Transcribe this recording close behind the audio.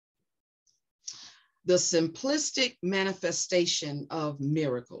The simplistic manifestation of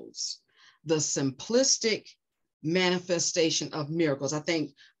miracles. The simplistic manifestation of miracles. I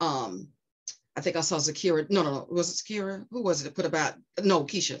think I saw Zakira. No. Was it Zakira? Who was it that put about, no,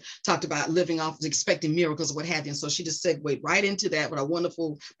 Keisha talked about living off expecting miracles or what have you. And so she just segued right into that with a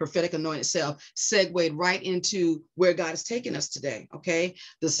wonderful prophetic anointed self, segued right into where God is taking us today. Okay.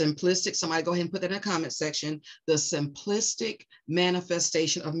 The simplistic, somebody go ahead and put that in the comment section, the simplistic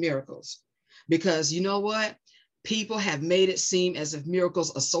manifestation of miracles. Because you know what? People have made it seem as if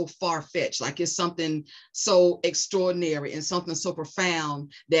miracles are so far-fetched, like it's something so extraordinary and something so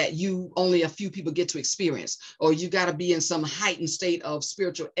profound that only a few people get to experience, or you got to be in some heightened state of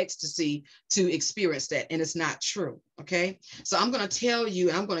spiritual ecstasy to experience that. And it's not true. Okay. So I'm going to tell you,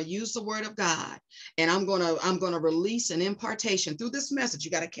 and I'm going to use the word of God, and I'm going to release an impartation through this message.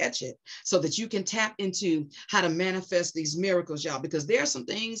 You got to catch it so that you can tap into how to manifest these miracles, y'all, because there are some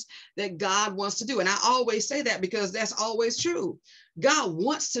things that God wants to do. And I always say that because that's always true. God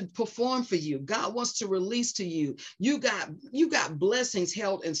wants to perform for you. God wants to release to you. You got blessings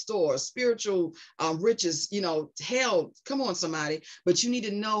held in store, spiritual riches, held. Come on, somebody. But you need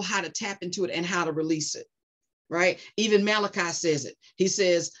to know how to tap into it and how to release it. Right? Even Malachi says it. He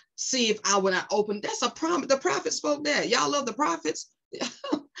says, see if I will not open. That's a promise. The prophet spoke that. Y'all love the prophets.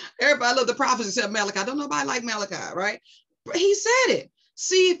 Everybody love the prophets except Malachi. Don't nobody like Malachi, right? But he said it.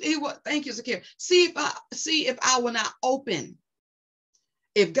 See if it will. Thank you, Zakir. See if I will not open.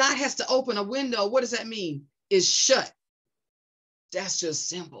 If God has to open a window, what does that mean? It's shut. That's just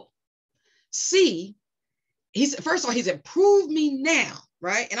simple. See, first of all, he said, prove me now.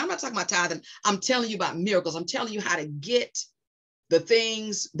 Right? And I'm not talking about tithing. I'm telling you about miracles. I'm telling you how to get the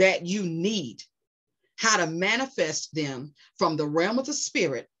things that you need, how to manifest them from the realm of the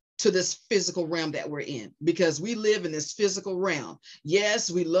spirit to this physical realm that we're in, because we live in this physical realm.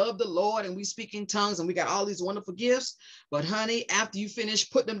 Yes, we love the Lord and we speak in tongues and we got all these wonderful gifts. But honey, after you finish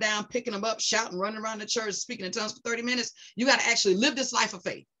putting them down, picking them up, shouting, running around the church, speaking in tongues for 30 minutes, you got to actually live this life of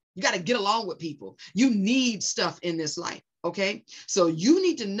faith. You got to get along with people. You need stuff in this life. Okay, so you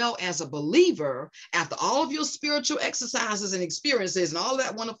need to know as a believer, after all of your spiritual exercises and experiences and all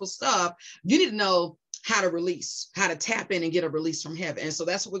that wonderful stuff, you need to know how to release, how to tap in and get a release from heaven. And so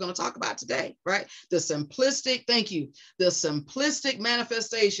that's what we're going to talk about today, right? The simplistic, thank you, the simplistic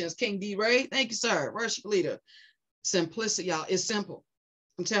manifestations. King D. Ray, thank you, sir. Worship leader. Simplicity, y'all, it's simple.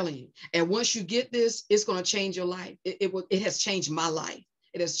 I'm telling you. And once you get this, it's going to change your life. It has changed my life.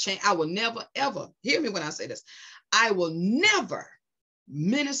 It has changed. I will never, ever, hear me when I say this, I will never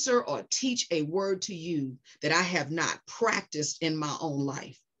minister or teach a word to you that I have not practiced in my own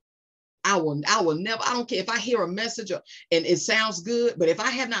life. I will never, I don't care if I hear a message and it sounds good, but if I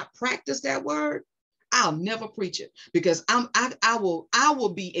have not practiced that word, I'll never preach it, because I will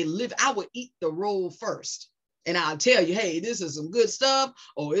eat the roll first. And I'll tell you, hey, this is some good stuff,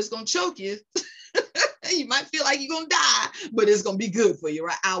 or it's going to choke you. You might feel like you're going to die, but it's going to be good for you,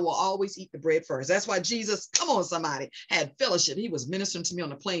 right? I will always eat the bread first. That's why Jesus, come on, somebody, had fellowship. He was ministering to me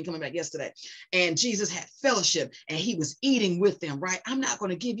on the plane coming back yesterday, and Jesus had fellowship and he was eating with them, right? I'm not going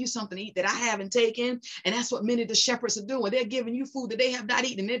to give you something to eat that I haven't taken. And that's what many of the shepherds are doing. They're giving you food that they have not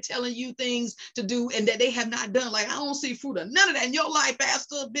eaten. They're telling you things to do and that they have not done. Like, I don't see fruit of none of that in your life,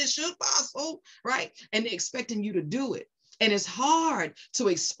 pastor, bishop, apostle, right? And they're expecting you to do it. And it's hard to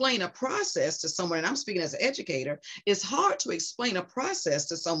explain a process to someone, and I'm speaking as an educator, it's hard to explain a process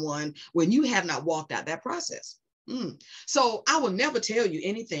to someone when you have not walked out that process. So I will never tell you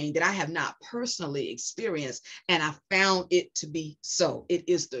anything that I have not personally experienced, and I found it to be so. It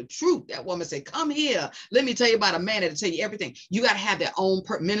is the truth. That woman said, come here. Let me tell you about a man that'll tell you everything. You got to have their own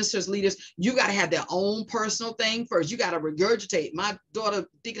ministers, leaders. You got to have their own personal thing first. You got to regurgitate. My daughter,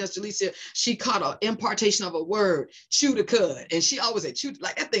 Deaconess Delisa, she caught an impartation of a word, chew the cud. And she always said, chew,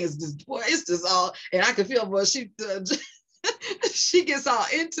 like that thing is just, boy, it's just all, and I can feel, but she gets all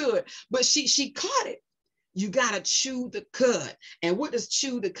into it, but she caught it. You got to chew the cud. And what does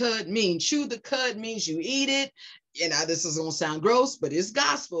chew the cud mean? Chew the cud means you eat it. You know, this is going to sound gross, but it's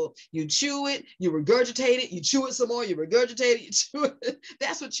gospel. You chew it, you regurgitate it, you chew it some more, you regurgitate it, you chew it.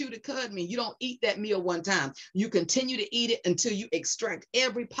 That's what chew the cud means. You don't eat that meal one time. You continue to eat it until you extract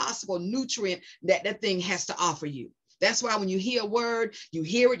every possible nutrient that that thing has to offer you. That's why when you hear a word, you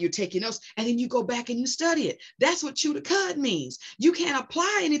hear it, you take your notes, and then you go back and you study it. That's what chew the cud means. You can't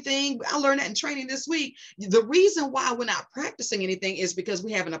apply anything. I learned that in training this week. The reason why we're not practicing anything is because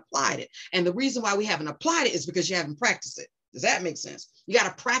we haven't applied it. And the reason why we haven't applied it is because you haven't practiced it. Does that make sense? You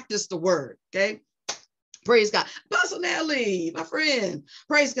got to practice the word, okay? Praise God. Apostle Natalie, my friend.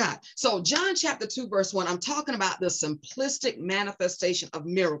 Praise God. So John chapter 2, verse 1, I'm talking about the simplistic manifestation of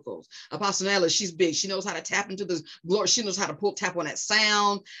miracles. Apostle Natalie, she's big. She knows how to tap into the glory. She knows how to tap on that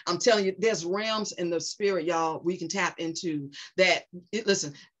sound. I'm telling you, there's realms in the spirit, y'all, we can tap into that.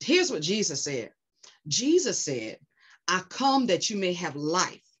 Listen, here's what Jesus said. Jesus said, I come that you may have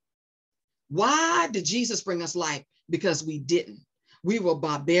life. Why did Jesus bring us life? Because we didn't. We were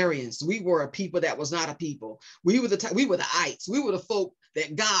barbarians. We were a people that was not a people. We were the ites. We were the folk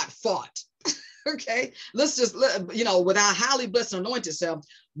that God fought. Okay, let's just, with our highly blessed and anointed self,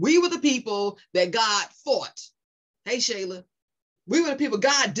 we were the people that God fought. Hey, Shayla, we were the people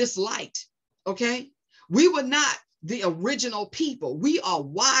God disliked. Okay, we were not the original people. We are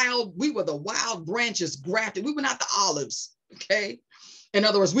wild. We were the wild branches grafted. We were not the olives. Okay, in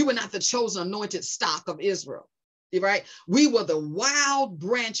other words, we were not the chosen anointed stock of Israel. Right? We were the wild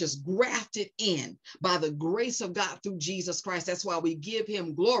branches grafted in by the grace of God through Jesus Christ. That's why we give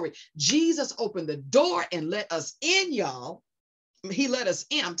him glory. Jesus opened the door and let us in, y'all. He let us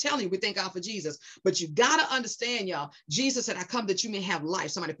in. I'm telling you, we thank God for Jesus. But you got to understand, y'all, Jesus said, I come that you may have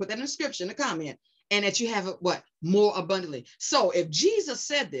life. Somebody put that in the scripture in the comment. And that you have it, what? More abundantly. So if Jesus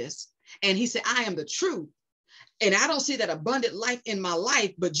said this, and he said, I am the truth, and I don't see that abundant life in my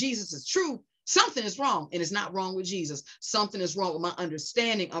life, but Jesus is truth, something is wrong, and it's not wrong with Jesus. Something is wrong with my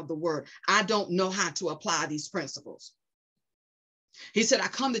understanding of the word. I don't know how to apply these principles. He said, I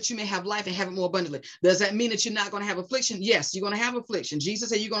come that you may have life and have it more abundantly. Does that mean that you're not going to have affliction? Yes, you're going to have affliction. Jesus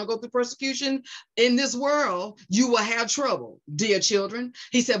said you're going to go through persecution in this world. You will have trouble, dear children.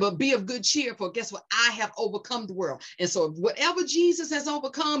 He said, but be of good cheer, for guess what? I have overcome the world. And so whatever Jesus has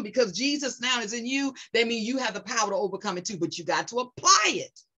overcome, because Jesus now is in you, that means you have the power to overcome it too, but you got to apply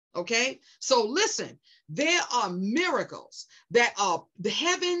it. Okay, so listen, there are miracles that are, the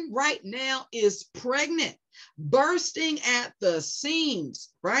heaven right now is pregnant, bursting at the seams,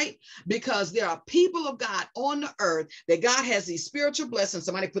 right? Because there are people of God on the earth that God has these spiritual blessings.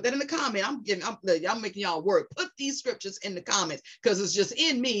 Somebody put that in the comment. I'm making y'all work. Put these scriptures in the comments because it's just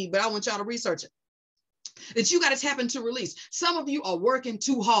in me, but I want y'all to research it. That you got to tap into release. Some of you are working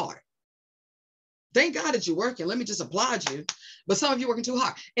too hard. Thank God that you're working. Let me just applaud you. But some of you are working too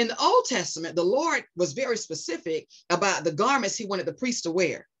hard. In the Old Testament, the Lord was very specific about the garments he wanted the priests to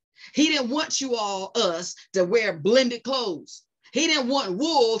wear. He didn't want you all, us, to wear blended clothes. He didn't want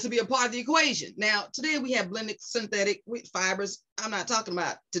wool to be a part of the equation. Now, today we have blended synthetic fibers. I'm not talking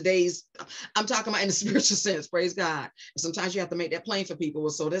about today's, I'm talking about in the spiritual sense, praise God. And sometimes you have to make that plain for people.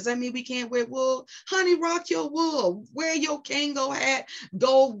 So does that mean we can't wear wool? Honey, rock your wool, wear your Kango hat,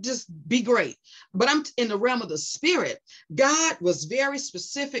 go just be great. But I'm in the realm of the spirit. God was very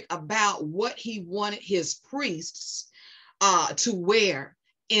specific about what he wanted his priests to wear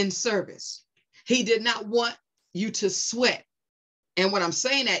in service. He did not want you to sweat. And what I'm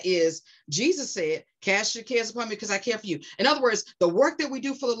saying that is, Jesus said, cast your cares upon me because I care for you. In other words, the work that we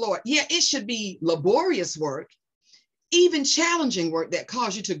do for the Lord, yeah, it should be laborious work, even challenging work that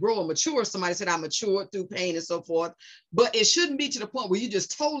cause you to grow and mature. Somebody said, I matured through pain and so forth. But it shouldn't be to the point where you're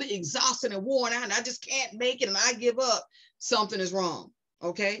just totally exhausted and worn out and I just can't make it and I give up. Something is wrong.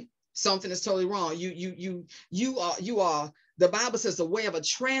 Okay. Something is totally wrong. You are, the Bible says the way of a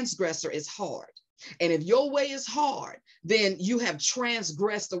transgressor is hard. And if your way is hard, then you have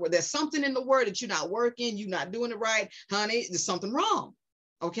transgressed the word. There's something in the word that you're not working, you're not doing it right, honey, there's something wrong.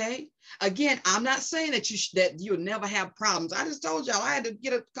 Okay. Again, I'm not saying that you'll never have problems. I just told y'all I had to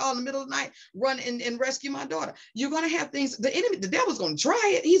get a call in the middle of the night, run and rescue my daughter. You're going to have things, the enemy, the devil's going to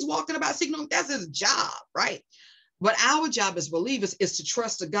try it. He's walking about seeking, that's his job, right? But our job as believers is to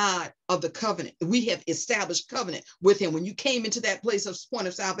trust the God of the covenant. We have established covenant with him. When you came into that place of point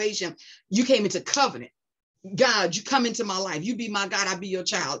of salvation, you came into covenant. God, you come into my life. You be my God. I be your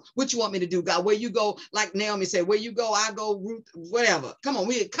child. What you want me to do, God? Where you go, like Naomi said, where you go, I go, Ruth, whatever. Come on,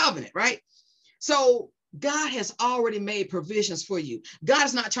 we're covenant, right? So God has already made provisions for you. God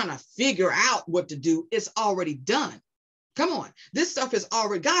is not trying to figure out what to do. It's already done. Come on, this stuff is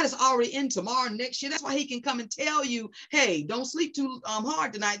already, God is already in tomorrow, next year. That's why he can come and tell you, hey, don't sleep too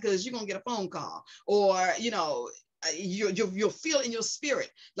hard tonight because you're going to get a phone call. Or, you'll feel in your spirit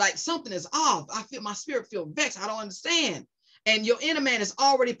like something is off. I feel my spirit feel vexed. I don't understand. And your inner man is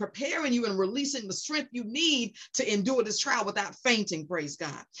already preparing you and releasing the strength you need to endure this trial without fainting, praise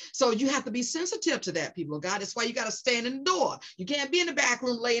God. So you have to be sensitive to that, people of God. That's why you got to stand in the door. You can't be in the back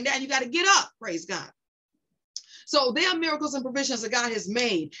room laying down. You got to get up, praise God. So there are miracles and provisions that God has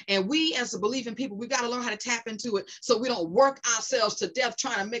made. And we as a believing people, we got to learn how to tap into it so we don't work ourselves to death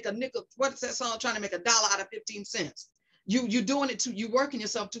trying to make a nickel. What is that song? Trying to make $1 out of 15 cents. You're doing it too, you're working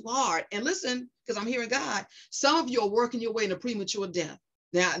yourself too hard. And listen, because I'm hearing God, some of you are working your way into premature death.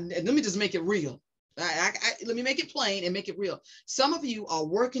 Now, let me just make it real. Let me make it plain and make it real. Some of you are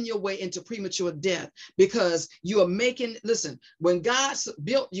working your way into premature death because you are making, listen, when God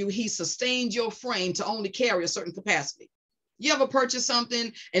built you, he sustained your frame to only carry a certain capacity. You ever purchase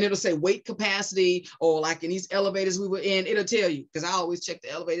something and it'll say weight capacity, or like in these elevators we were in, it'll tell you, because I always check the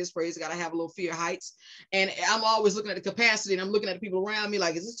elevators, praise God, I have a little fear of heights. And I'm always looking at the capacity and I'm looking at the people around me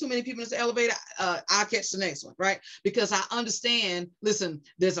like, is this too many people in this elevator? I'll catch the next one, right? Because I understand, listen,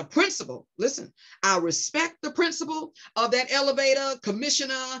 there's a principle. Listen, I respect the principle of that elevator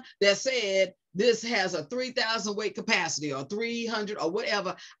commissioner that said, this has a 3,000 weight capacity or 300 or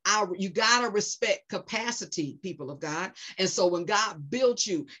whatever. You got to respect capacity, people of God. And so when God built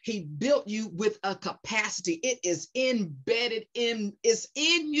you, he built you with a capacity. It is embedded in, it's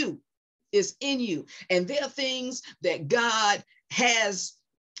in you. It's in you. And there are things that God has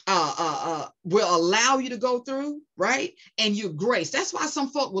will allow you to go through, right? And your grace. That's why some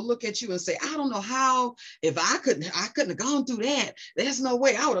folk will look at you and say, I don't know how, if I couldn't have gone through that. There's no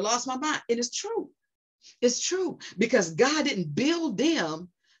way, I would have lost my mind. And it's true. It's true, because God didn't build them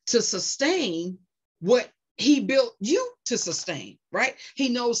to sustain what he built you to sustain, right? He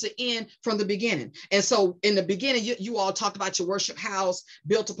knows the end from the beginning. And so in the beginning, you all talked about your worship house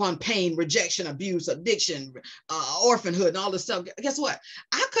built upon pain, rejection, abuse, addiction, orphanhood, and all this stuff. Guess what?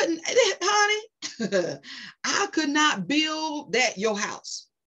 I couldn't, honey, I could not build that, your house.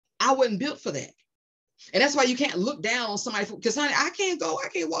 I wasn't built for that. And that's why you can't look down on somebody, because honey, I can't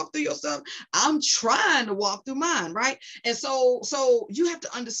walk through your stuff. I'm trying to walk through mine, right? And so you have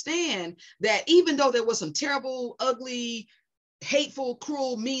to understand that even though there was some terrible, ugly, hateful,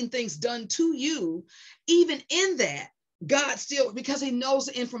 cruel, mean things done to you, even in that, God still, because he knows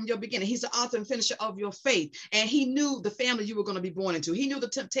the end from your beginning. He's the author and finisher of your faith. And he knew the family you were going to be born into. He knew the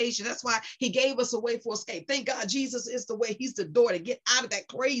temptation. That's why he gave us a way for escape. Thank God Jesus is the way. He's the door to get out of that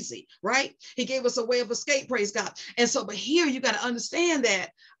crazy, right? He gave us a way of escape, praise God. And so, but here you got to understand that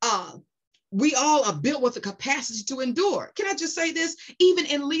we all are built with the capacity to endure. Can I just say this? Even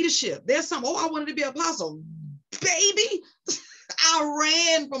in leadership, there's some, I wanted to be an apostle. Baby,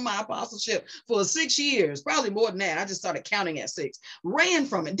 I ran from my apostleship for 6 years, probably more than that. I just started counting at 6. Ran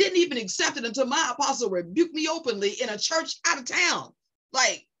from it, didn't even accept it until my apostle rebuked me openly in a church out of town.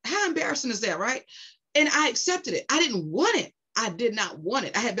 Like, how embarrassing is that, right? And I accepted it. I didn't want it. I did not want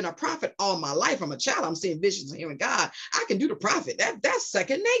it. I had been a prophet all my life. I'm a child. I'm seeing visions and hearing God. I can do the prophet. That's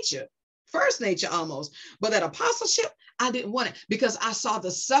second nature. First nature almost. But that apostleship, I didn't want it because I saw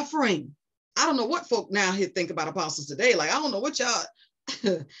the suffering. I don't know what folk now here think about apostles today. Like, I don't know what y'all,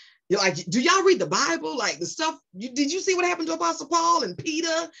 you're like, do y'all read the Bible? Like the stuff, did you see what happened to Apostle Paul and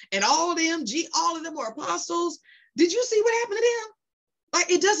Peter and all of them? All of them were apostles. Did you see what happened to them? Like,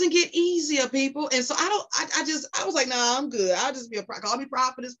 it doesn't get easier, people. And so I was like, nah, I'm good. I'll just be call me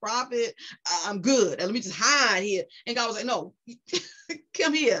prophetess, prophet. I'm good. And let me just hide here. And God was like, no,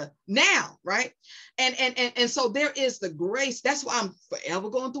 come here now, right? And so there is the grace. That's why I'm forever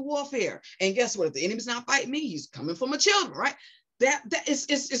going through warfare. And guess what? If the enemy's not fighting me, he's coming for my children, right?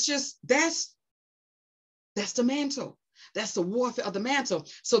 It's just, that's the mantle. That's the warfare of the mantle.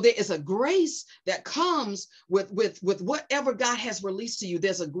 So there is a grace that comes with whatever God has released to you.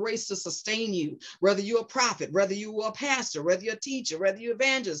 There's a grace to sustain you, whether you're a prophet, whether you're a pastor, whether you're a teacher, whether you're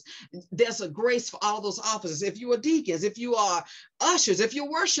evangelist. There's a grace for all those offices. If you are deacons, if you are ushers, if you're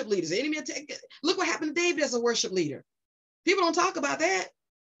worship leaders, the enemy look what happened to David as a worship leader. People don't talk about that.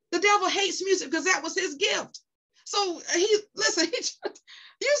 The devil hates music because that was his gift. So you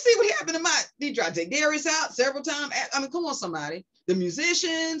see what happened to he tried to take Darius out several times. I mean, come on, somebody. The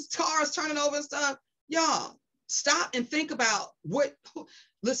musicians, cars turning over and stuff. Y'all, stop and think about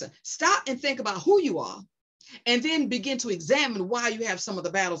stop and think about who you are, and then begin to examine why you have some of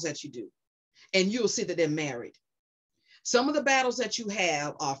the battles that you do. And you'll see that they're married. Some of the battles that you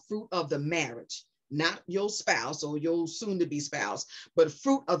have are fruit of the marriage, not your spouse or your soon-to-be spouse, but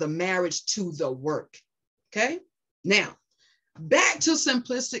fruit of the marriage to the work. Okay? Now, back to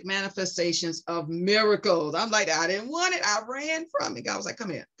simplistic manifestations of miracles. I'm like, I didn't want it. I ran from it. God was like, come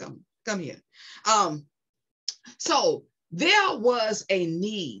here, come here. So there was a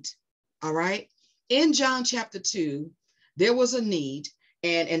need, all right? In John chapter 2, there was a need,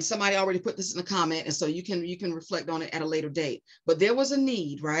 and somebody already put this in the comment, and so you can reflect on it at a later date. But there was a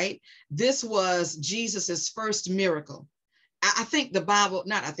need, right? This was Jesus's first miracle.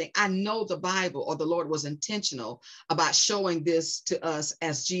 I know the Bible or the Lord was intentional about showing this to us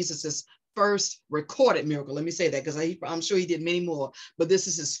as Jesus's first recorded miracle. Let me say that because I'm sure he did many more, but this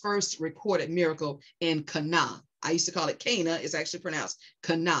is his first recorded miracle in Cana. I used to call it Cana. It's actually pronounced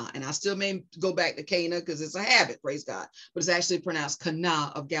Cana. And I still may go back to Cana because it's a habit, praise God. But it's actually pronounced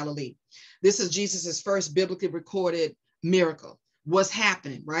Cana of Galilee. This is Jesus's first biblically recorded miracle. What's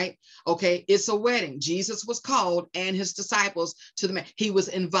happening, right? Okay, it's a wedding. Jesus was called and his disciples to the man. He was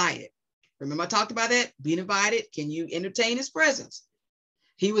invited. Remember I talked about that? Being invited. Can you entertain his presence?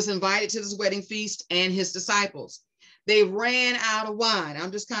 He was invited to this wedding feast and his disciples. They ran out of wine.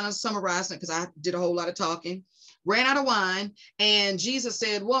 I'm just kind of summarizing it because I did a whole lot of talking. Ran out of wine. And Jesus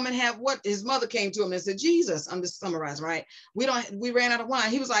said, woman, have what? His mother came to him and said, Jesus, I'm just summarizing, right? We ran out of wine.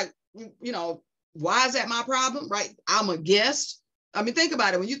 He was like, you know, why is that my problem, right? I'm a guest. I mean, think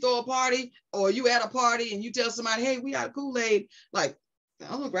about it. When you throw a party or you at a party and you tell somebody, hey, we got Kool-Aid, like,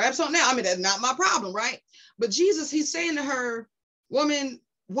 I'm gonna grab something now. I mean, that's not my problem, right? But Jesus, he's saying to her, woman,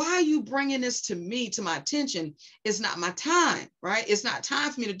 why are you bringing this to me, to my attention? It's not my time, right? It's not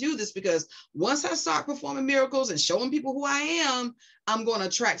time for me to do this because once I start performing miracles and showing people who I am, I'm going to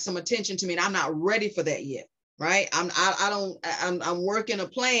attract some attention to me. And I'm not ready for that yet, right? I'm working a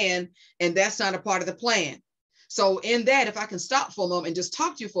plan and that's not a part of the plan. So in that, if I can stop for a moment and just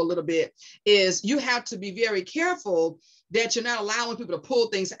talk to you for a little bit, is you have to be very careful that you're not allowing people to pull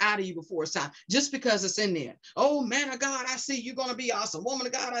things out of you before it's time, just because it's in there. Oh, man of God, I see you're going to be awesome. Woman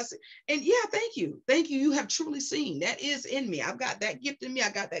of God, I see. And yeah, thank you. Thank you. You have truly seen that is in me. I've got that gift in me. I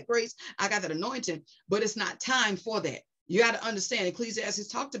got that grace. I got that anointing, but it's not time for that. You got to understand, Ecclesiastes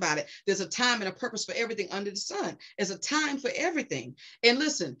talked about it. There's a time and a purpose for everything under the sun. There's a time for everything. And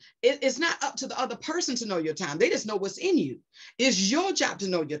listen, it's not up to the other person to know your time. They just know what's in you. It's your job to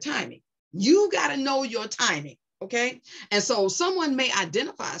know your timing. You got to know your timing. Okay. And so someone may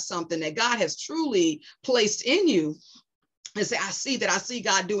identify something that God has truly placed in you and say, I see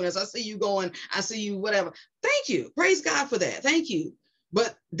God doing this. I see you going, I see you, whatever. Thank you. Praise God for that. Thank you.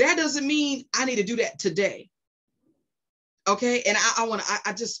 But that doesn't mean I need to do that today. Okay. And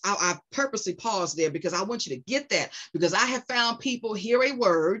I purposely paused there because I want you to get that, because I have found people hear a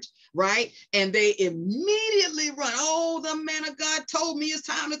word, right? And they immediately run. Oh, the man of God told me it's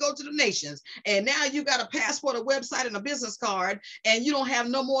time to go to the nations. And now you got a passport, a website, and a business card, and you don't have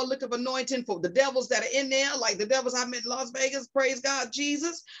no more lick of anointing for the devils that are in there, like the devils I met in Las Vegas. Praise God,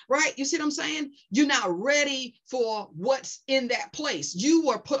 Jesus, right? You see what I'm saying? You're not ready for what's in that place. You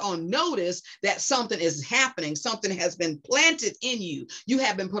were put on notice that something is happening. Something has been planted in you. You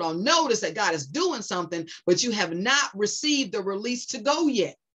have been put on notice that God is doing something, but you have not received the release to go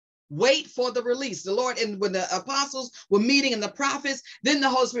yet. Wait for the release. The Lord, and when the apostles were meeting and the prophets, then the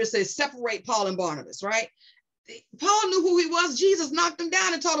Holy Spirit says, separate Paul and Barnabas, right? Paul knew who he was. Jesus knocked him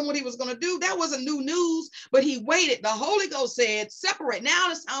down and told him what he was going to do. That wasn't new news, but he waited. The Holy Ghost said, separate.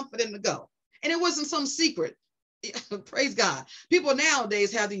 Now it's time for them to go. And it wasn't some secret. Praise God. People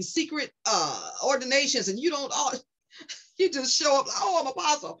nowadays have these secret ordinations, and you just show up like, oh, I'm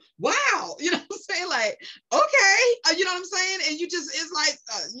apostle. Wow. You know what I'm saying? Like, okay. You know what I'm saying? And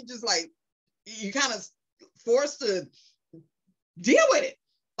you kind of forced to deal with it.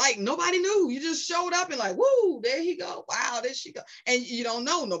 Like nobody knew. You just showed up and like, woo, there he go. Wow, there she go. And you don't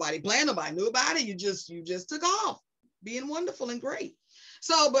know. Nobody planned. Nobody knew about it. You just took off, being wonderful and great.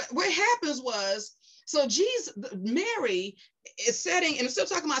 So, but what happens was, so Jesus, Mary is setting, and I'm still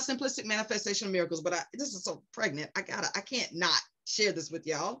talking about simplistic manifestation of miracles, but this is so pregnant. I can't not share this with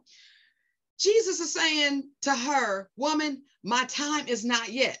y'all. Jesus is saying to her, woman, my time is not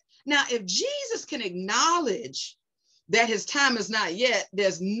yet. Now, if Jesus can acknowledge that his time is not yet,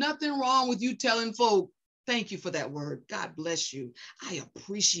 there's nothing wrong with you telling folk, thank you for that word. God bless you. I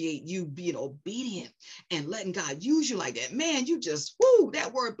appreciate you being obedient and letting God use you like that. Man, you just, whoo,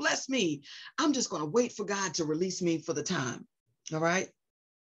 that word blessed me. I'm just going to wait for God to release me for the time. All right.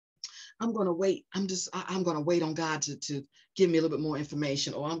 I'm going to wait. I'm going to wait on God to give me a little bit more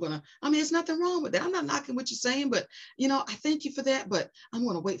information, or there's nothing wrong with that. I'm not knocking what you're saying, but I thank you for that, but I'm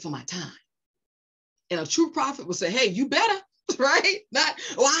going to wait for my time. And a true prophet will say, hey, you better, right? Not,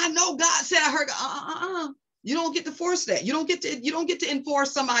 I know God said, I heard God. You don't get to force that. You don't get to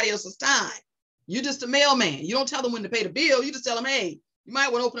enforce somebody else's time. You're just a mailman. You don't tell them when to pay the bill. You just tell them, hey, you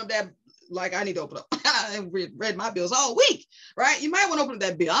might want to open up that, like I need to open up. I haven't read my bills all week, right? You might want to open up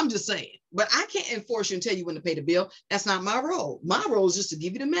that bill. I'm just saying. But I can't enforce you and tell you when to pay the bill. That's not my role. My role is just to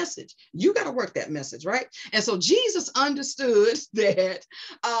give you the message. You got to work that message, right? And so Jesus understood that,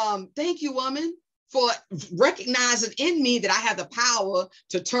 thank you, woman, for recognizing in me that I have the power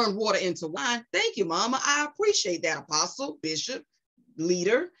to turn water into wine. Thank you, mama. I appreciate that, apostle, bishop,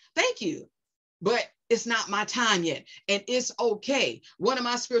 leader. Thank you. But It's not my time yet. And it's okay. One of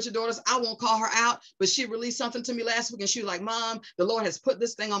my spiritual daughters, I won't call her out, but she released something to me last week. And she was like, Mom, the Lord has put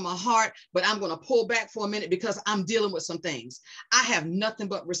this thing on my heart, but I'm going to pull back for a minute because I'm dealing with some things. I have nothing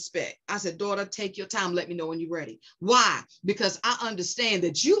but respect. I said, daughter, take your time. Let me know when you're ready. Why? Because I understand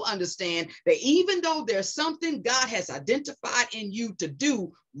that you understand that even though there's something God has identified in you to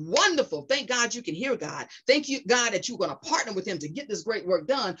do, wonderful. Thank God you can hear God. Thank you, God, that you're going to partner with him to get this great work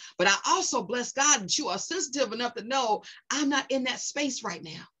done. But I also bless God that you are sensitive enough to know I'm not in that space right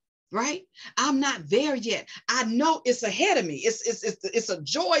now. Right? I'm not there yet. I know it's ahead of me. It's a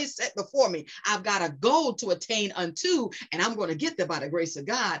joy set before me. I've got a goal to attain unto, and I'm going to get there by the grace of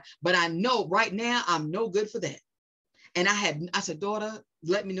God. But I know right now I'm no good for that. And I said, daughter,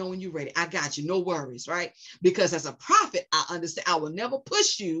 let me know when you're ready. I got you. No worries, right? Because as a prophet, I understand I will never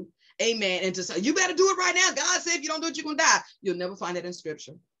push you, amen, into something. You better do it right now. God said, if you don't do it, you're going to die. You'll never find that in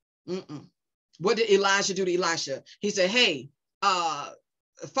scripture. What did Elijah do to Elisha? He said, hey,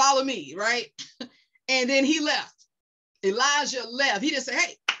 follow me, right? And then he left. Elijah left. He didn't say,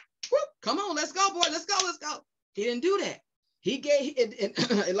 hey, whoop, come on, let's go, boy. Let's go. He didn't do that. He gave,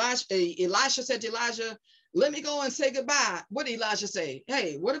 Elisha said to Elijah, let me go and say goodbye. What did Elijah say?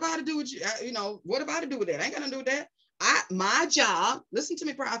 Hey, what about to do with you? What about to do with that? I ain't got nothing to do with that. My job, listen to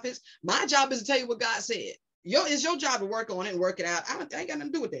me, prophets. My job is to tell you what God said. It's your job to work on it and work it out. I ain't got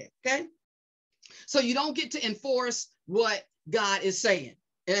nothing to do with that. Okay. So you don't get to enforce what God is saying.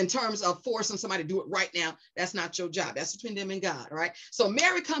 In terms of forcing somebody to do it right now, that's not your job. That's between them and God, all right? So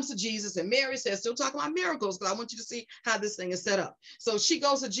Mary comes to Jesus, and Mary says, still talking about miracles, because I want you to see how this thing is set up. So she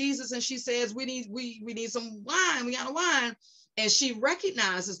goes to Jesus, and she says, we need some wine. We got a wine. And she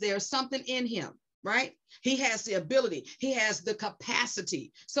recognizes there's something in him, right? He has the ability. He has the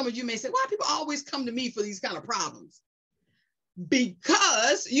capacity. Some of you may say, why do people always come to me for these kind of problems?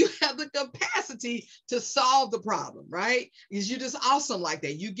 Because you have the capacity to solve the problem, right? Because you're just awesome like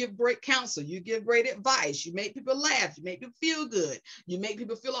that. You give great counsel. You give great advice. You make people laugh. You make people feel good. You make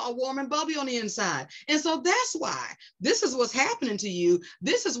people feel all warm and bubbly on the inside. And so that's why this is what's happening to you.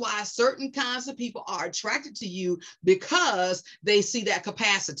 This is why certain kinds of people are attracted to you, because they see that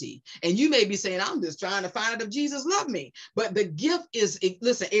capacity. And you may be saying, I'm just trying to find out if Jesus loved me. But the gift is,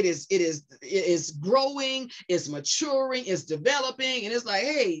 listen, it is growing, it's maturing, it's developing, and it's like,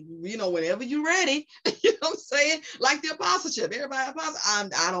 hey, whenever you're ready, you know what I'm saying? Like the apostleship, everybody apostle,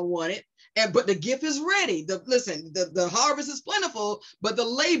 I don't want it. But the gift is ready. The harvest is plentiful, but the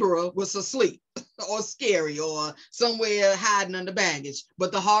laborer was asleep or scary or somewhere hiding under baggage.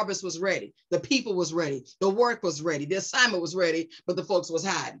 But the harvest was ready. The people was ready. The work was ready. The assignment was ready, but the folks was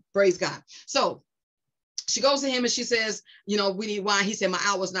hiding. Praise God. So she goes to him and she says, we need wine. He said, my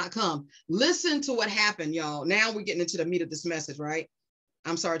hour's not come. Listen to what happened, y'all. Now we're getting into the meat of this message, right?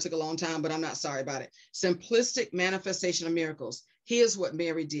 I'm sorry it took a long time, but I'm not sorry about it. Simplistic manifestation of miracles. Here's what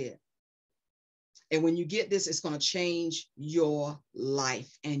Mary did. And when you get this, it's going to change your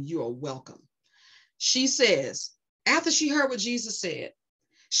life, and you are welcome. She says, after she heard what Jesus said,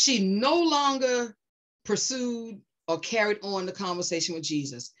 she no longer pursued or carried on the conversation with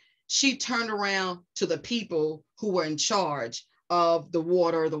Jesus. She turned around to the people who were in charge of the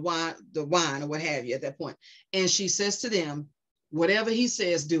water, the wine, or what have you at that point. And she says to them, whatever he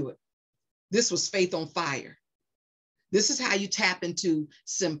says, do it. This was faith on fire. This is how you tap into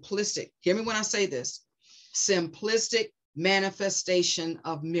simplistic. Hear me when I say this. Simplistic manifestation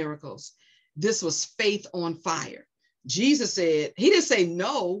of miracles. This was faith on fire. Jesus said, he didn't say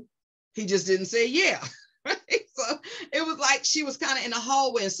no. He just didn't say yeah. Right? So it was like she was kind of in the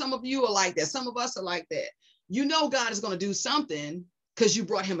hallway, and some of you are like that. Some of us are like that. God is going to do something because you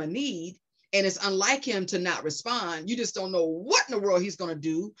brought him a need, and it's unlike him to not respond. You just don't know what in the world he's going to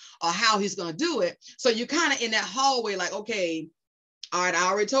do or how he's going to do it. So you're kind of in that hallway like, okay, all right, I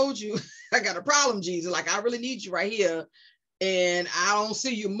already told you I got a problem, Jesus. Like, I really need you right here. And I don't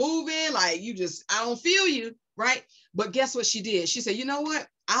see you moving. Like, I don't feel you, right? But guess what she did? She said, you know what?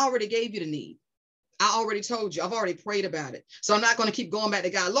 I already gave you the need. I already told you. I've already prayed about it. So I'm not going to keep going back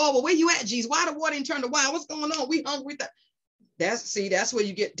to God. Lord, well, where you at, Jesus? Why the water didn't turn to wine? What's going on? We hungry. That's where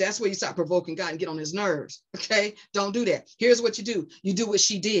you start provoking God and get on his nerves. Okay. Don't do that. Here's what you do. You do what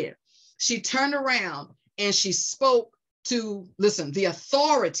she did. She turned around and she spoke to, listen, the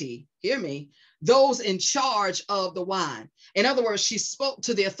authority, hear me, those in charge of the wine. In other words, she spoke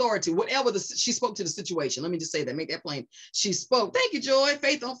to the authority, she spoke to the situation. Let me just say that, make that plain. She spoke, thank you, Joy,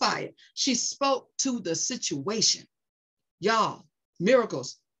 faith on fire. She spoke to the situation. Y'all,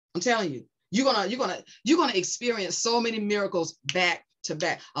 miracles. I'm telling you, you're gonna experience so many miracles back to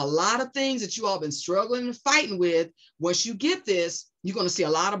back. A lot of things that you all been struggling and fighting with, once you get this, you're going to see a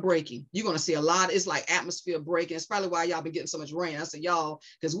lot of breaking. You're going to see a lot. It's like atmosphere breaking. It's probably why y'all been getting so much rain. I said, y'all,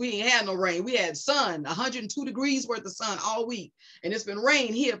 because we ain't had no rain. We had sun, 102 degrees worth of sun all week. And it's been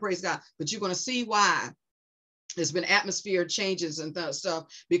rain here, praise God. But you're going to see why there's been atmosphere changes and stuff,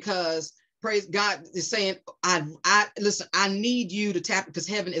 because praise God is saying, listen, I need you to tap, because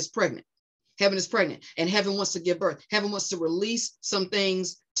heaven is pregnant. Heaven is pregnant, and heaven wants to give birth. Heaven wants to release some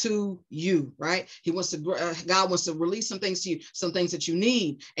things to you, right? He wants to, God wants to release some things to you, some things that you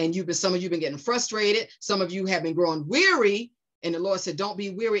need. And some of you have been getting frustrated. Some of you have been growing weary. And the Lord said, don't be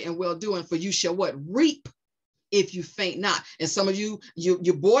weary and well doing, for you shall what? Reap if you faint not. And some of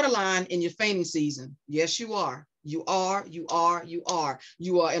you're borderline in your fainting season. Yes, you are. You are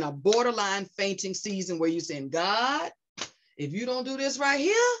in a borderline fainting season where you're saying, God, if you don't do this right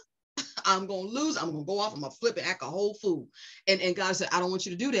here, I'm going to lose. I'm going to go off. I'm going to flip and act a whole fool. And God said, I don't want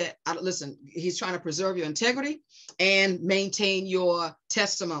you to do that. Listen, he's trying to preserve your integrity and maintain your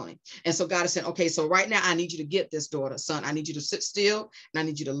testimony. And so God is saying, okay, so right now I need you to get this, daughter, son. I need you to sit still and I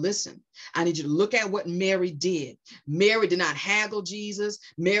need you to listen. I need you to look at what Mary did. Mary did not haggle Jesus.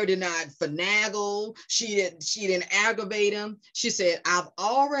 Mary did not finagle. She didn't aggravate him. She said, I've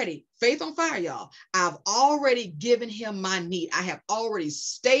already, faith on fire, y'all. I've already given him my need. I have already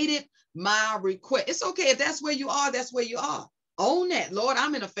stated my request. It's okay. If that's where you are, that's where you are. Own that. Lord,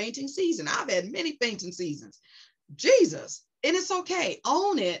 I'm in a fainting season. I've had many fainting seasons. Jesus. And it's okay.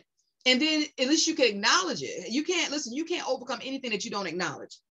 Own it. And then at least you can acknowledge it. You can't overcome anything that you don't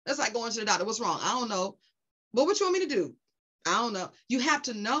acknowledge. That's like going to the doctor. What's wrong? I don't know. But what you want me to do? I don't know. You have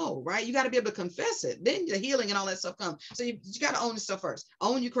to know, right? You got to be able to confess it. Then the healing and all that stuff comes. So you got to own this stuff first.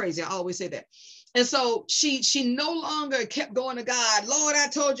 Own you crazy. I always say that. And so she no longer kept going to God. Lord, I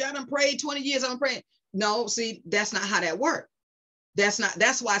told you I done prayed 20 years. I'm praying. No, see, that's not how that works.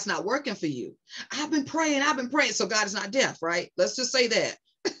 That's why it's not working for you. I've been praying. So God is not deaf, right? Let's just say that.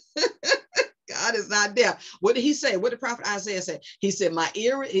 God is not deaf. What did he say? What did Prophet Isaiah say? He said, my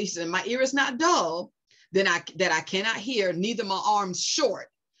ear is not dull, that I cannot hear, neither my arms short,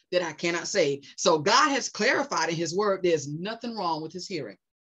 that I cannot save. So God has clarified in his word, there's nothing wrong with his hearing.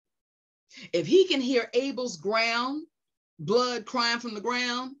 If he can hear Abel's blood crying from the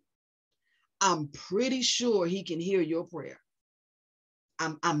ground, I'm pretty sure he can hear your prayer.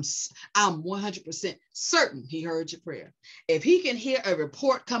 I'm 100% certain he heard your prayer. If he can hear a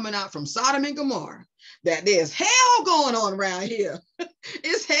report coming out from Sodom and Gomorrah that there's hell going on around here,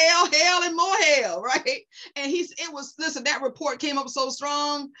 it's hell and more hell, right? And listen, that report came up so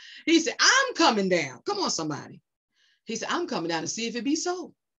strong. He said, I'm coming down. Come on, somebody. He said, I'm coming down to see if it be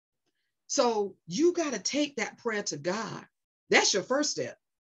so. So you got to take that prayer to God. That's your first step.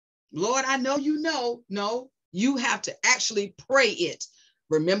 Lord, I know you know. No, you have to actually pray it.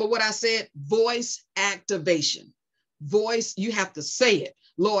 Remember what I said? Voice activation. Voice, you have to say it.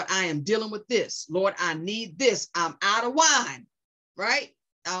 Lord, I am dealing with this. Lord, I need this. I'm out of wine, right?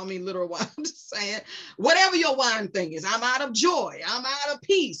 I don't mean literal wine. I'm just saying, whatever your wine thing is, I'm out of joy. I'm out of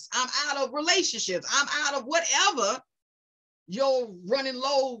peace. I'm out of relationships. I'm out of whatever your running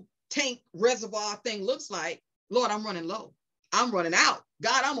low tank reservoir thing looks like. Lord, I'm running low. I'm running out.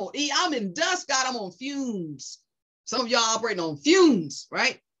 God, I'm in dust. God, I'm on fumes. Some of y'all operating on fumes,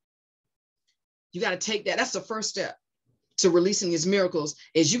 right? You got to take that. That's the first step to releasing his miracles,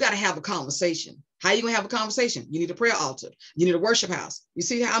 is you got to have a conversation. How you going to have a conversation? You need a prayer altar. You need a worship house. You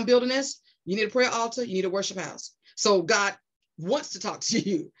see how I'm building this? You need a prayer altar. You need a worship house. So God wants to talk to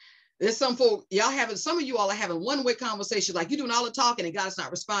you. There's some folk, some of you all are having one-way conversation, like you're doing all the talking and God's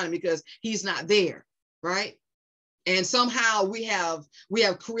not responding because he's not there, right? And somehow we have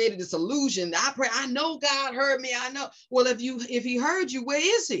created this illusion. I pray, I know God heard me. I know. Well, if he heard you, where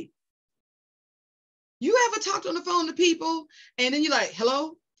is he? You ever talked on the phone to people and then you're like,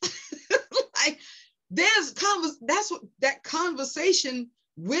 hello? Like that conversation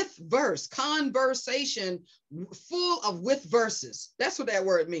with verse, conversation full of with verses. That's what that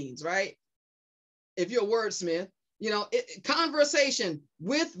word means, right? If you're a wordsmith, conversation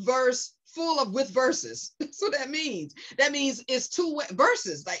with verse, full of with verses. That's what that means. That means it's two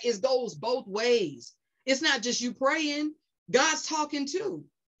verses. Like it goes both ways. It's not just you praying. God's talking too,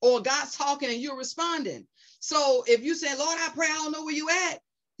 or God's talking and you're responding. So if you say, Lord, I pray, I don't know where you at.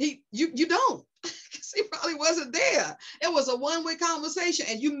 You don't. Because he probably wasn't there. It was a one-way conversation,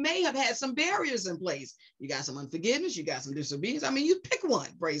 and you may have had some barriers in place. You got some unforgiveness, you got some disobedience. I mean, you pick one,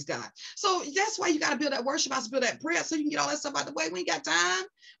 praise God. So that's why you got to build that worship house, build that prayer, so you can get all that stuff out the way. We ain't got time.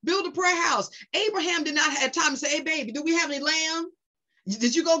 Build a prayer house. Abraham did not have time to say, hey, baby, do we have any lamb?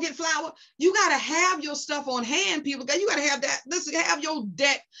 Did you go get flour? You got to have your stuff on hand, people. You got to have that. Listen, have your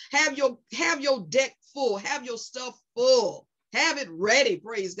deck, have your deck full, have your stuff full. Have it ready,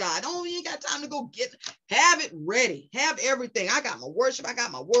 praise God. Don't you ain't got time to go get, have it ready. Have everything. I got my worship, I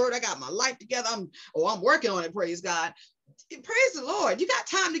got my word, I got my life together. I'm working on it, praise God. Praise the Lord. You got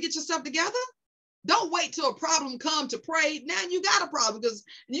time to get yourself together. Don't wait till a problem come to pray. Now you got a problem because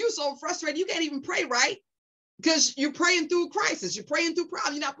you're so frustrated you can't even pray right because you're praying through crisis. You're praying through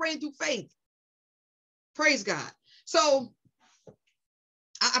problems. You're not praying through faith. Praise God. So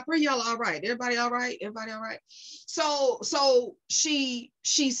I pray y'all all right. Everybody all right? Everybody all right? So she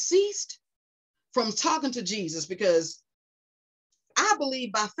ceased from talking to Jesus because I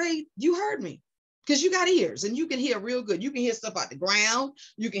believe by faith you heard me. Because you got ears and you can hear real good. You can hear stuff out the ground.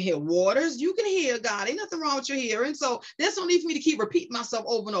 You can hear waters. You can hear God. Ain't nothing wrong with your hearing. So there's no need for me to keep repeating myself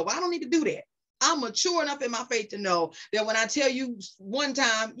over and over. I don't need to do that. I'm mature enough in my faith to know that when I tell you one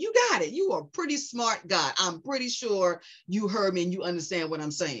time, you got it. You are a pretty smart God. I'm pretty sure you heard me and you understand what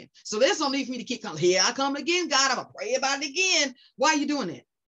I'm saying. So there's no need for me to keep coming. Here I come again, God. I'm going to pray about it again. Why are you doing that?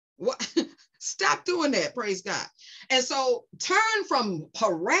 What? Stop doing that. Praise God. And so turn from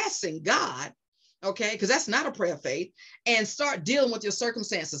harassing God, okay, because that's not a prayer of faith, and start dealing with your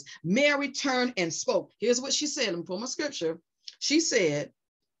circumstances. Mary turned and spoke. Here's what she said. Let me pull my scripture. She said,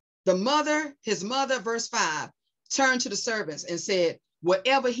 his mother, verse 5, turned to the servants and said,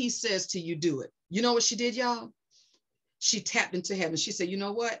 whatever he says to you, do it. You know what she did, y'all? She tapped into heaven. She said, you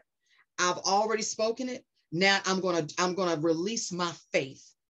know what? I've already spoken it. Now I'm gonna release my faith.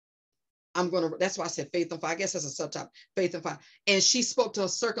 That's why I said faith on fire. I guess that's a subtopic, faith on fire. And she spoke to her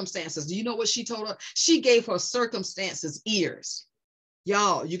circumstances. Do you know what she told her? She gave her circumstances ears.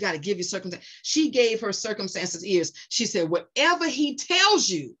 Y'all, you got to give your circumstances. She gave her circumstances ears. She said, whatever he tells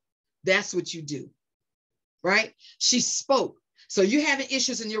you, that's what you do, right? She spoke. So you're having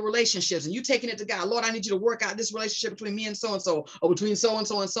issues in your relationships and you taking it to God. Lord, I need you to work out this relationship between me and so-and-so, or between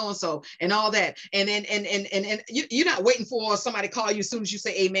so-and-so and so-and-so and all that. And then, and you're not waiting for somebody to call you as soon as you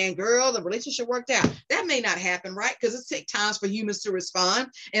say, amen, girl, the relationship worked out. That may not happen, right? Because it takes times for humans to respond.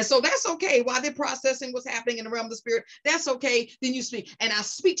 And so that's okay. While they're processing what's happening in the realm of the spirit, that's okay. Then you speak. And I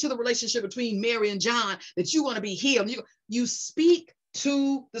speak to the relationship between Mary and John that you want to be healed. You speak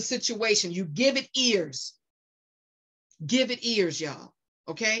to the situation. You give it ears. Give it ears, y'all.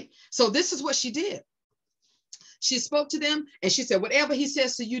 Okay. So this is what she did. She spoke to them and she said, whatever he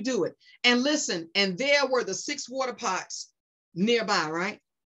says to you, do it. And listen, and there were the 6 water pots nearby, right?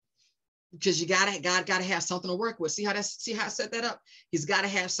 Because God got to have something to work with. See how I set that up? He's got to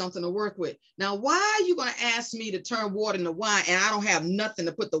have something to work with. Now, why are you going to ask me to turn water into wine and I don't have nothing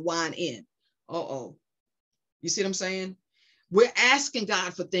to put the wine in? Uh-oh. You see what I'm saying? We're asking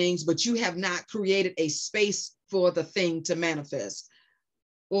God for things, but you have not created a space for the thing to manifest.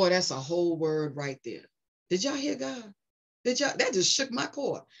 Boy, that's a whole word right there. Did y'all hear God? That just shook my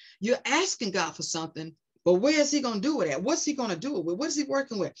core. You're asking God for something, but where is he going to do it at? What's he going to do it with? What is he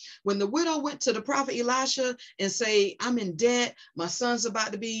working with? When the widow went to the prophet Elisha and say, I'm in debt. My son's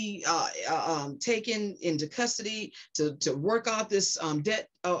about to be taken into custody to work off this debt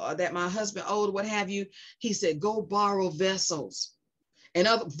that my husband owed, what have you. He said, go borrow vessels and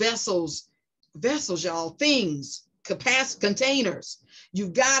other vessels, y'all, things, containers.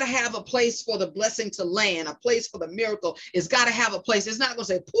 You've got to have a place for the blessing to land, a place for the miracle. It's got to have a place. It's not going to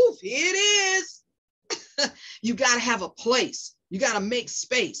say, poof, here it is. You got to have a place. You got to make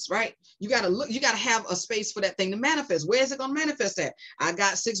space, right? You got to look, you got to have a space for that thing to manifest. Where is it going to manifest at? I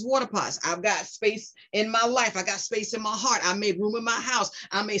got 6 water pots. I've got space in my life. I got space in my heart. I made room in my house.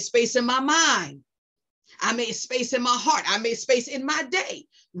 I made space in my mind. I made space in my heart. I made space in my day.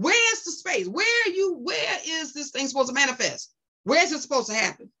 Where's the space? Where is this thing supposed to manifest? Where is it supposed to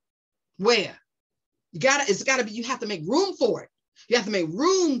happen? Where? It's gotta be, you have to make room for it. You have to make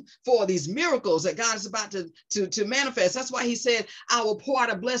room for these miracles that God is about to manifest. That's why he said, I will pour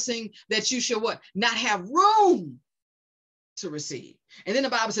out a blessing that you should what? Not have room to receive. And then the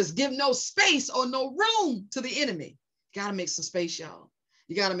Bible says, give no space or no room to the enemy. You gotta make some space, y'all.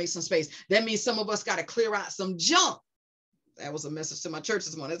 You got to make some space. That means some of us got to clear out some junk. That was a message to my church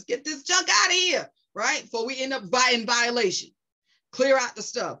this morning. Let's get this junk out of here, right? Before we end up in violation. Clear out the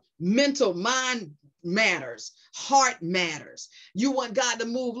stuff. Mental, mind matters. Heart matters. You want God to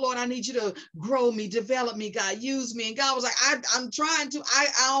move. Lord, I need you to grow me, develop me, God, use me. And God was like, I'm trying to, I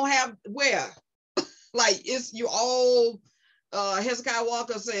don't have where. Like you all, Hezekiah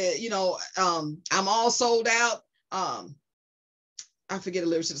Walker said, I'm all sold out. I forget the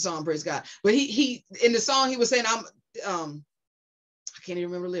lyrics of the song, praise God. But he in the song, he was saying, I can't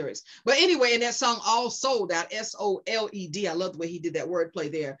even remember the lyrics. But anyway, in that song, All Sold Out, SOLED. I love the way he did that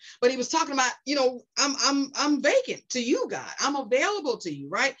wordplay there. But he was talking about, I'm vacant to you, God. I'm available to you,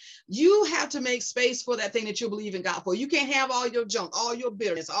 right? You have to make space for that thing that you believe in God for. You can't have all your junk, all your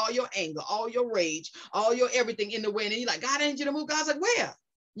bitterness, all your anger, all your rage, all your everything in the way. And then you're like, God, I need you to move. God's like, where?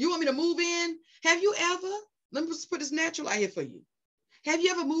 You want me to move in? Have you ever, let me just put this natural out here for you. Have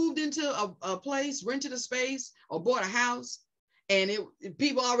you ever moved into a place, rented a space, or bought a house, and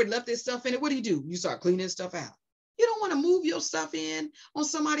people already left their stuff in it? What do? You start cleaning stuff out. You don't want to move your stuff in on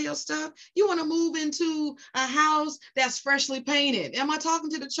somebody else's stuff. You want to move into a house that's freshly painted. Am I talking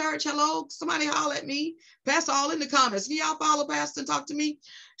to the church? Hello? Somebody holler at me. Pastor, all in the comments. Can y'all follow Pastor and talk to me?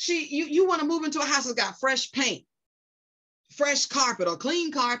 You want to move into a house that's got fresh paint, fresh carpet, or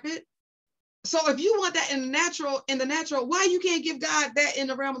clean carpet. So if you want that in the natural, why you can't give God that in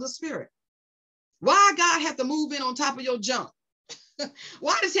the realm of the spirit? Why God have to move in on top of your junk?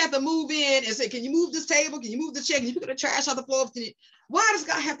 Why does he have to move in and say, can you move this table? Can you move the chair? Can you pick the trash off the floor? Why does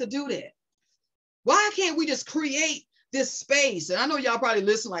God have to do that? Why can't we just create this space? And I know y'all probably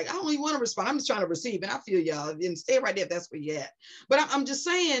listen like, I don't even want to respond. I'm just trying to receive. And I feel y'all, and stay right there if that's where you're at. But I'm just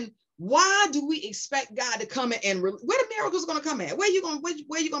saying, why do we expect God to come in and where the miracles going to come at? Where you going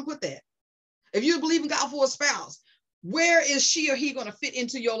to put that? If you believe in God for a spouse, where is she or he going to fit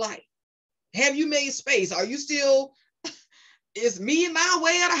into your life? Have you made space? Are you still, is me and my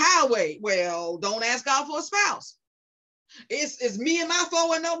way or the highway? Well, don't ask God for a spouse. It's me and my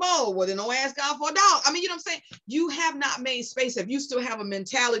four and no more. Well, then don't ask God for a dog. I mean, you know what I'm saying? You have not made space. If you still have a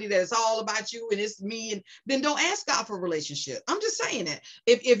mentality that it's all about you and it's me, and then don't ask God for a relationship. I'm just saying that.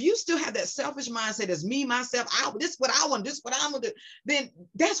 If you still have that selfish mindset, it's me, myself, this is what I want, this is what I'm gonna do, then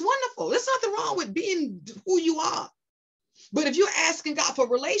that's wonderful. There's nothing wrong with being who you are. But if you're asking God for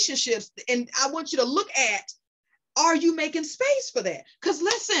relationships, and I want you to look at, are you making space for that? Because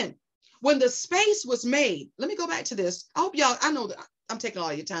listen, when the space was made, let me go back to this. I hope y'all, I know that I'm taking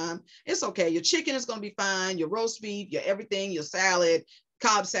all your time. It's okay. Your chicken is going to be fine. Your roast beef, your everything, your salad,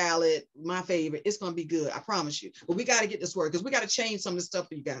 Cobb salad, my favorite. It's going to be good. I promise you. But we got to get this word because we got to change some of this stuff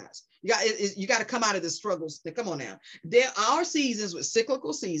for you guys. You got to come out of the struggles. Come on now. There are seasons with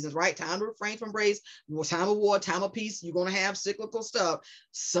cyclical seasons, right? Time to refrain from praise, time of war, time of peace. You're going to have cyclical stuff.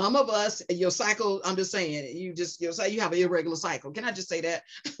 Some of us, your cycle, I'm just saying, you have an irregular cycle. Can I just say that?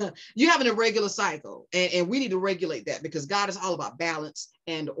 You have an irregular cycle, and we need to regulate that because God is all about balance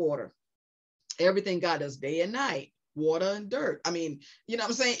and order. Everything God does day and night. Water and dirt. I mean, you know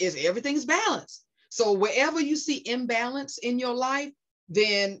what I'm saying? Everything's balanced. So wherever you see imbalance in your life,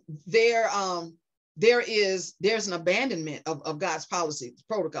 then there's an abandonment of God's policy,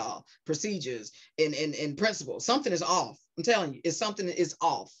 protocol, procedures, and principles. Something is off. I'm telling you, something is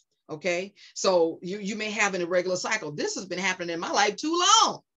off. Okay. So you may have an irregular cycle. This has been happening in my life too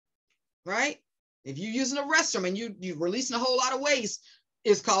long, right? If you're using a restroom and you're releasing a whole lot of waste,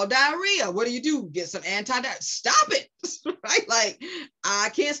 it's called diarrhea. What do? Get some anti-diarrhea. Stop it, right? Like, I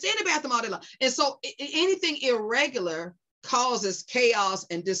can't stay in the bathroom all day long. And so anything irregular causes chaos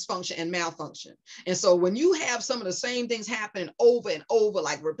and dysfunction and malfunction. And so when you have some of the same things happening over and over,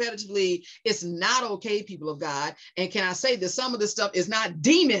 like repetitively, it's not okay, people of God. And can I say that some of this stuff is not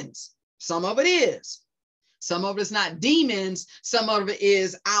demons? Some of it is. Some of it's not demons. Some of it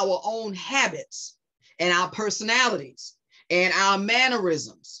is our own habits and our personalities and our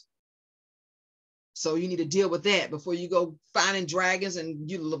mannerisms. So you need to deal with that before you go finding dragons and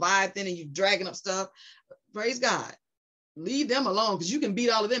you Leviathan and you dragging up stuff. Praise God. Leave them alone because you can beat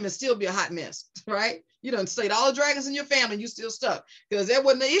all of them and still be a hot mess, right? You done slayed all the dragons in your family and you still stuck because that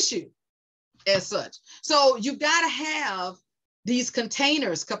wasn't the issue as such. So you got to have these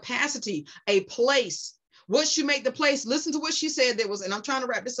containers, capacity, a place. Once you make the place, listen to what she said. There was, and I'm trying to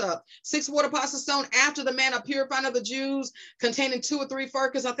wrap this up, 6 water pots of stone after the manna purifying of the Jews, containing 2 or 3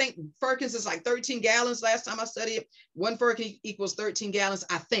 firkins. I think firkins is like 13 gallons. Last time I studied it, 1 firkin equals 13 gallons.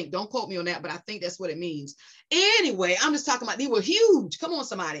 I think, don't quote me on that, but I think that's what it means. Anyway, I'm just talking about, they were huge. Come on,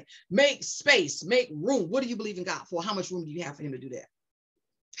 somebody, make space, make room. What do you believe in God for? How much room do you have for him to do that?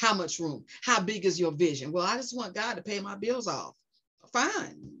 How much room? How big is your vision? Well, I just want God to pay my bills off.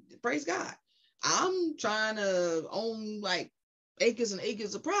 Fine. Praise God. I'm trying to own like acres and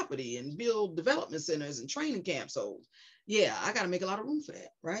acres of property and build development centers and training camps. So yeah, I got to make a lot of room for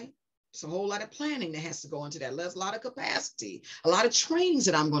that, right? It's a whole lot of planning that has to go into that. There's a lot of capacity, a lot of trainings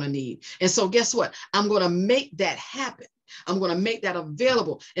that I'm going to need. And so guess what? I'm going to make that happen. I'm going to make that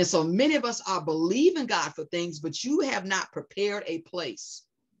available. And so many of us are believing God for things, but you have not prepared a place.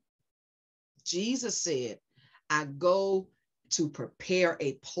 Jesus said, I go to prepare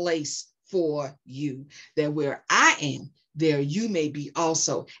a place for you, that where I am, there you may be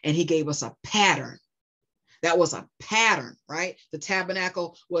also. And he gave us a pattern. That was a pattern, right? The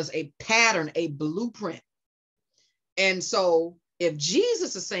tabernacle was a pattern, a blueprint. And so if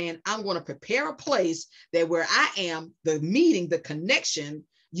Jesus is saying, I'm going to prepare a place that where I am, the meeting, the connection,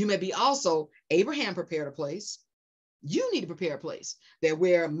 you may be also. Abraham prepared a place. You need to prepare a place that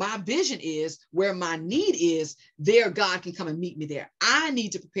where my vision is, where my need is, there God can come and meet me there. I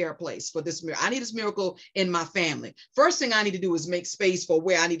need to prepare a place for this miracle. I need this miracle in my family. First thing I need to do is make space for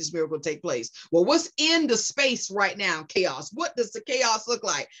where I need this miracle to take place. Well, what's in the space right now? Chaos. What does the chaos look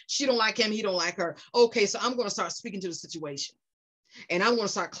like? She don't like him. He don't like her. Okay, so I'm going to start speaking to the situation. And I'm going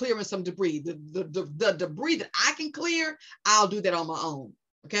to start clearing some debris. The debris that I can clear, I'll do that on my own.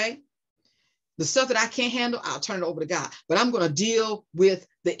 Okay? The stuff that I can't handle, I'll turn it over to God. But I'm going to deal with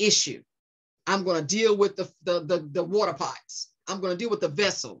the issue. I'm going to deal with the water pots. I'm going to deal with the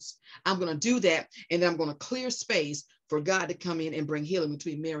vessels. I'm going to do that. And then I'm going to clear space for God to come in and bring healing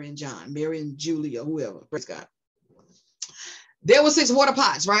between Mary and John, Mary and Julia, whoever. Praise God. There were 6 water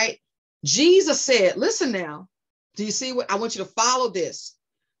pots, right? Jesus said, listen now. Do you see what? I want you to follow this.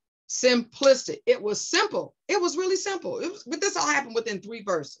 Simplistic. It was simple. It was really simple. But this all happened within 3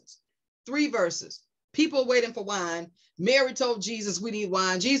 verses. 3 verses. People waiting for wine. Mary told Jesus, we need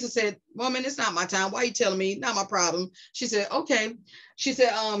wine. Jesus said, woman, it's not my time. Why are you telling me? Not my problem. She said, okay. She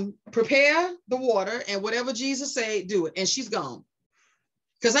said, prepare the water, and whatever Jesus say, do it. And she's gone.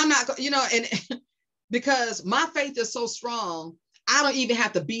 Because I'm not, and because my faith is so strong, I don't even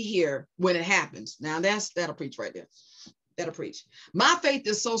have to be here when it happens. Now that'll preach right there. That'll preach. My faith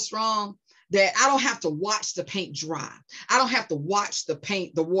is so strong that I don't have to watch the paint dry. I don't have to watch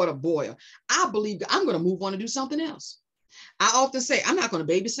the water boil. I believe that I'm going to move on and do something else. I often say, I'm not going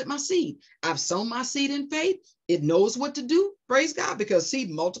to babysit my seed. I've sown my seed in faith. It knows what to do. Praise God, because seed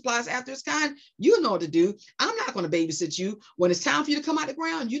multiplies after its kind. You know what to do. I'm not going to babysit you. When it's time for you to come out the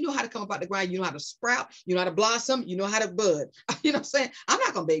ground, you know how to come up out the ground. You know how to sprout. You know how to blossom. You know how to bud. You know what I'm saying? I'm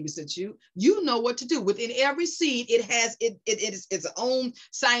not going to babysit you. You know what to do. Within every seed, it has its own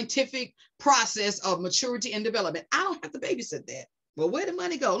scientific process of maturity and development. I don't have to babysit that. Well, where did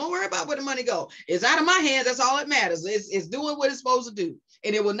money go? Don't worry about where the money go. It's out of my hands. That's all that matters. It's doing what it's supposed to do.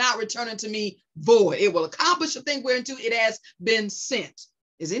 And it will not return unto me void. It will accomplish the thing whereunto it has been sent.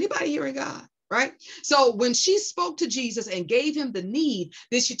 Is anybody hearing God? Right? So when she spoke to Jesus and gave him the need,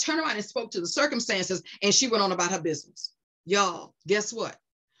 then she turned around and spoke to the circumstances, and she went on about her business. Y'all, guess what?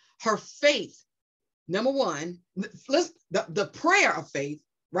 Her faith, number one, the prayer of faith,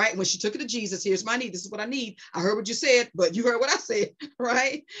 right? When she took it to Jesus, here's my need. This is what I need. I heard what you said, but you heard what I said,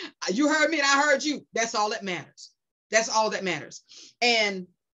 right? You heard me and I heard you. That's all that matters. That's all that matters. And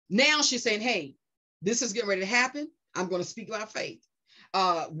now she's saying, hey, this is getting ready to happen. I'm going to speak about faith.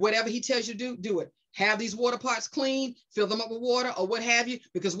 Whatever he tells you to do, do it. Have these water pots clean, fill them up with water or what have you,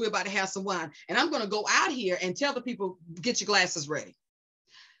 because we're about to have some wine. And I'm going to go out here and tell the people, get your glasses ready.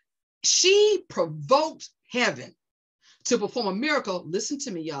 She provoked heaven to perform a miracle, listen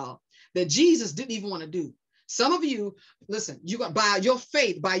to me, y'all, that Jesus didn't even want to do. Some of you, listen, you're going to, by your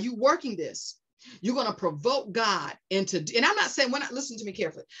faith, by you working this, you're going to provoke God into, and I'm not saying, listen to me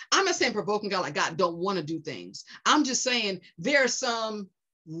carefully. I'm not saying provoking God like God don't want to do things. I'm just saying there are some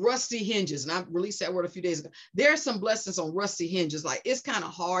rusty hinges, and I released that word a few days ago. There are some blessings on rusty hinges. Like it's kind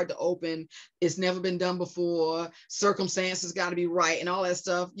of hard to open. It's never been done before. Circumstances got to be right and all that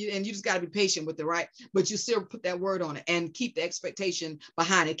stuff. And you just got to be patient with it, right? But you still put that word on it and keep the expectation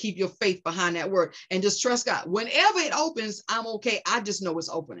behind it. Keep your faith behind that word and just trust God. Whenever it opens, I'm okay. I just know it's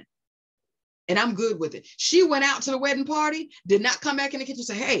opening. And I'm good with it. She went out to the wedding party, did not come back in the kitchen and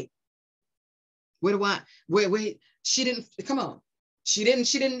say, hey, wait, she didn't, come on. She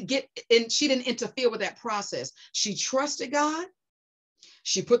didn't get in, she didn't interfere with that process. She trusted God.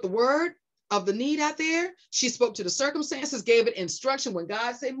 She put the word of the need out there. She spoke to the circumstances, gave it instruction. When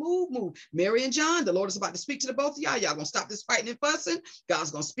God said, move. Mary and John, the Lord is about to speak to the both of y'all. Y'all gonna stop this fighting and fussing.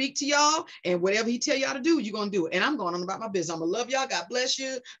 God's gonna speak to y'all, and whatever he tell y'all to do, you're gonna do it. And I'm going on about my business. I'm gonna love y'all. God bless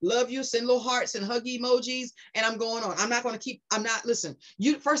you. Love you. Send little hearts and huggy emojis. And I'm going on. Listen,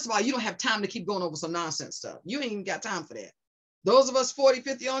 first of all, you don't have time to keep going over some nonsense stuff. You ain't even got time for that. Those of us 40,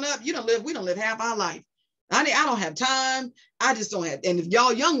 50 on up, we don't live half our life. I don't have time. I just don't have, and if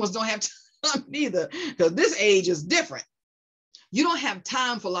y'all young ones don't have time neither, because this age is different. You don't have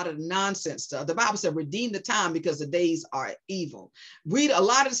time for a lot of the nonsense stuff. The Bible said, redeem the time because the days are evil. Read a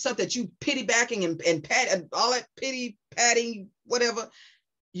lot of the stuff that you pity backing and pat and all that pity patting, whatever,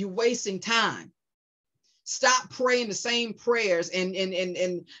 you wasting time. Stop praying the same prayers.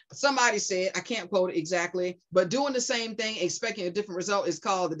 And somebody said, I can't quote it exactly, but doing the same thing, expecting a different result is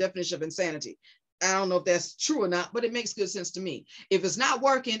called the definition of insanity. I don't know if that's true or not, but it makes good sense to me. If it's not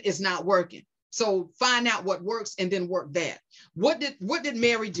working, it's not working. So find out what works and then work that. What did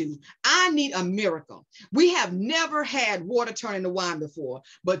Mary do? I need a miracle. We have never had water turn into wine before,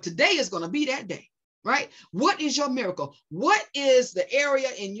 but today is going to be that day, right? What is your miracle? What is the area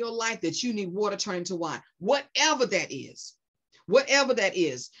in your life that you need water turn into wine? Whatever that is. Whatever that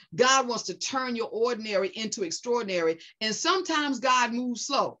is, God wants to turn your ordinary into extraordinary. And sometimes God moves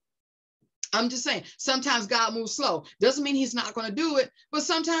slow. I'm just saying, sometimes God moves slow. Doesn't mean he's not going to do it. But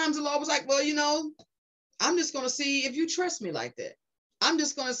sometimes the Lord was like, well, you know, I'm just going to see if you trust me like that. I'm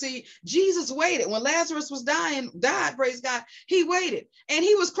just going to see. Jesus waited. When Lazarus was died, praise God, he waited. And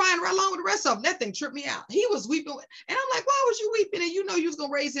he was crying right along with the rest of them. That thing tripped me out. He was weeping. And I'm like, why was you weeping? And you know you was going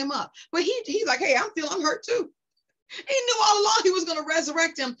to raise him up. But he's like, hey, I'm hurt too. He knew all along he was going to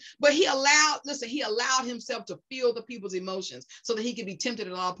resurrect him, but he allowed himself to feel the people's emotions so that he could be tempted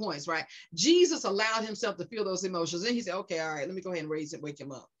at all points, right? Jesus allowed himself to feel those emotions. And he said, okay, all right, let me go ahead and wake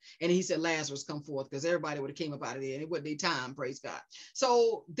him up. And he said, Lazarus, come forth, because everybody would have came up out of there and it wasn't their time, praise God.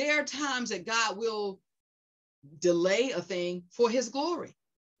 So there are times that God will delay a thing for his glory,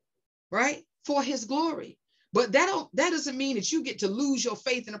 right? For his glory. But that doesn't mean that you get to lose your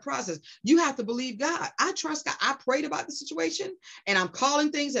faith in the process. You have to believe God. I trust God. I prayed about the situation and I'm calling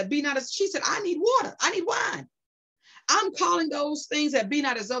things that be not as, she said, I need water. I need wine. I'm calling those things that be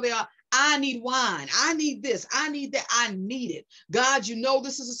not as though they are. I need wine. I need this. I need that. I need it. God, you know,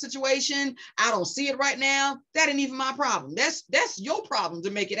 this is a situation. I don't see it right now. That ain't even my problem. That's your problem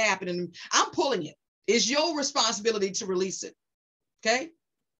to make it happen. And I'm pulling it. It's your responsibility to release it. Okay.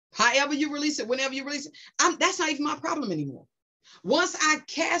 However you release it, whenever you release it, that's not even my problem anymore. Once I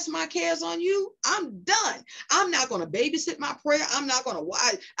cast my cares on you, I'm done. I'm not going to babysit my prayer. I'm not going to watch.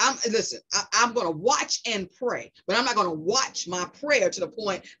 I'm going to watch and pray, but I'm not going to watch my prayer to the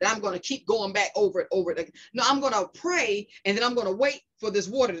point that I'm going to keep going back over it. No, I'm going to pray and then I'm going to wait for this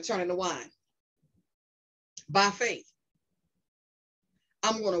water to turn into wine by faith.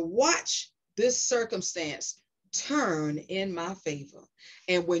 I'm going to watch this circumstance turn in my favor.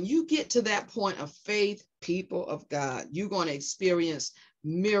 And when you get to that point of faith, people of God, you're going to experience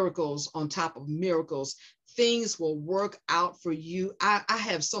miracles on top of miracles. Things will work out for you. I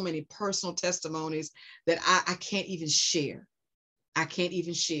have so many personal testimonies that I can't even share. I can't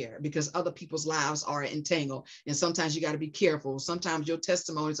even share because other people's lives are entangled. And sometimes you got to be careful. Sometimes your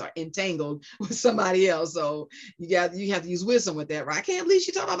testimonies are entangled with somebody else. So you have to use wisdom with that, right? I can't believe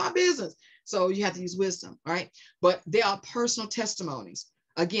she talked about my business. So you have to use wisdom, right? But there are personal testimonies.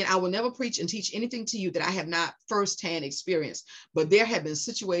 Again, I will never preach and teach anything to you that I have not firsthand experienced. But there have been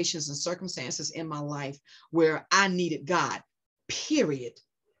situations and circumstances in my life where I needed God, period.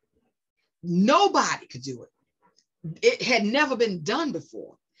 Nobody could do it. It had never been done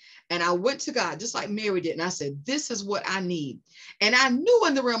before. And I went to God just like Mary did. And I said, this is what I need. And I knew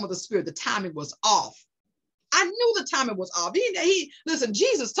in the realm of the spirit, the timing was off. I knew the timing was off. Listen,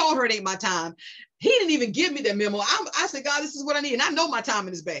 Jesus told her it ain't my time. He didn't even give me that memo. I said, God, this is what I need. And I know my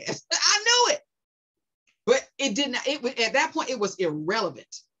timing is bad. I knew it. But it didn't. At that point, it was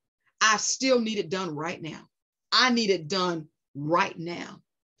irrelevant. I still need it done right now. I need it done right now.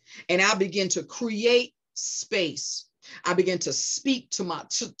 And I begin to create space. I began to speak to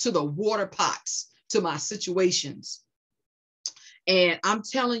the water pots, to my situations. And I'm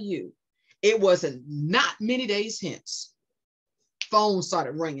telling you, it wasn't not many days hence. Phones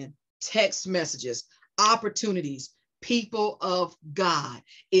started ringing, text messages, opportunities, people of God.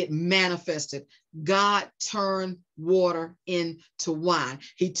 It manifested. God turned water into wine.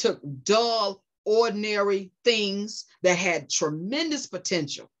 He took dull, ordinary things that had tremendous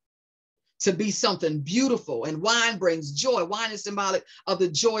potential to be something beautiful. And wine brings joy. Wine is symbolic of the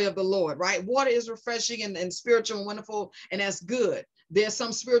joy of the Lord, right? Water is refreshing and spiritual and wonderful, and that's good. There's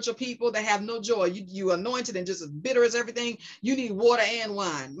some spiritual people that have no joy. You anointed and just as bitter as everything. You need water and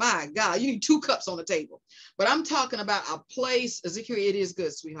wine. My God, you need 2 cups on the table. But I'm talking about a place, Ezekiel, it is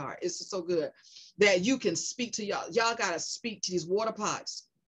good, sweetheart. It's so good that you can speak to y'all. Y'all got to speak to these water pots.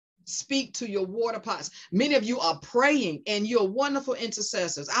 Speak to your water pots. Many of you are praying and you're wonderful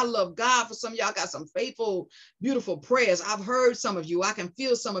intercessors. I love God for some of y'all got some faithful, beautiful prayers. I've heard some of you. I can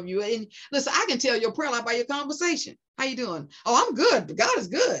feel some of you. And listen, I can tell your prayer life by your conversation. How you doing? Oh, I'm good. God is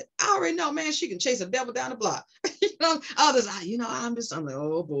good. I already know, man, she can chase a devil down the block. Others, I'm like,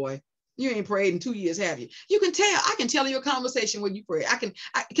 oh boy, you ain't prayed in 2 years, have you? You can tell. I can tell in your conversation when you pray.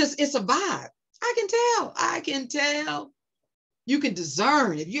 Because it's a vibe. I can tell. You can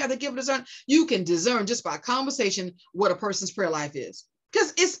discern. If you have to give a discern, you can discern just by conversation what a person's prayer life is.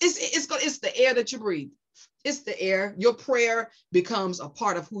 Because it's the air that you breathe. It's the air. Your prayer becomes a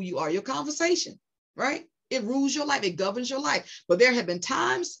part of who you are. Your conversation. right? It rules your life. It governs your life. But there have been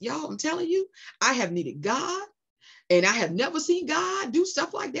times, y'all, I'm telling you, I have needed God, and I have never seen God do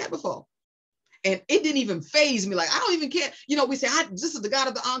stuff like that before. And it didn't even faze me. Like, I don't even care. You know, we say, this is the God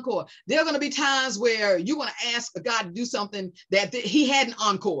of the encore. There are going to be times where you're going to ask God to do something that he hadn't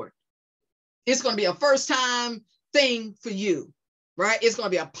encored. It's going to be a first time thing for you, right? It's going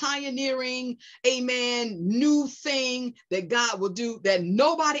to be a pioneering, amen, new thing that God will do that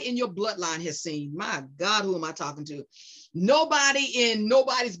nobody in your bloodline has seen. My God, who am I talking to? Nobody in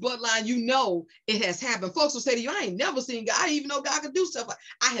nobody's bloodline, you know, it has happened. Folks will say to you, I ain't never seen God. I didn't even know God could do stuff like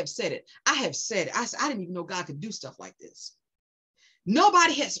I have said it. I have said it. I didn't even know God could do stuff like this.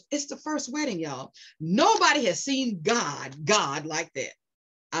 Nobody has, it's the first wedding, y'all. Nobody has seen God like that.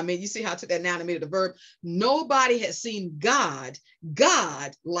 I mean, you see how I took that noun and made it a verb. Nobody has seen God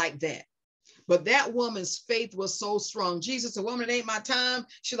like that. But that woman's faith was so strong. Jesus, a woman, it ain't my time.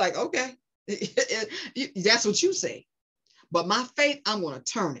 She's like, okay, that's what you say. But my faith, I'm going to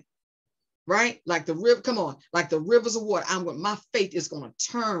turn it, right? Like the river, come on, like the rivers of water. My faith is going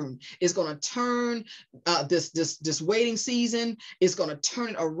to turn. It's going to turn this waiting season. It's going to turn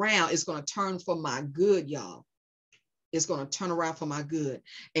it around. It's going to turn for my good, y'all. It's going to turn around for my good.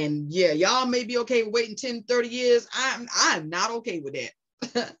 And yeah, y'all may be okay with waiting 10, 30 years. I'm not okay with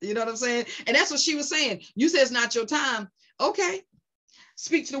that. You know what I'm saying? And that's what she was saying. You said it's not your time. Okay.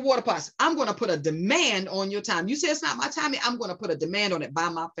 Speak to the water pots. I'm going to put a demand on your time. You say it's not my time. I'm going to put a demand on it by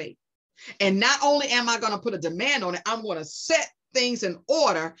my faith. And not only am I going to put a demand on it, I'm going to set things in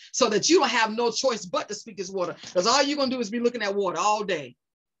order so that you don't have no choice but to speak this water. Because all you're going to do is be looking at water all day.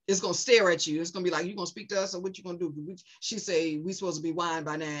 It's going to stare at you. It's going to be like, you going to speak to us, or what you going to do? She say, we supposed to be wine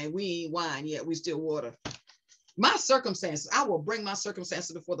by now. We ain't wine yet. We still water. My circumstances, I will bring my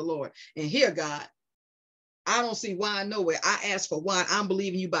circumstances before the Lord. And here, God, I don't see wine nowhere. I ask for wine. I'm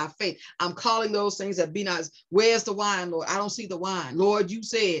believing you by faith. I'm calling those things that be not. Where's the wine, Lord? I don't see the wine. Lord, you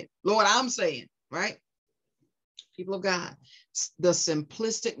said. Lord, I'm saying, right? People of God, the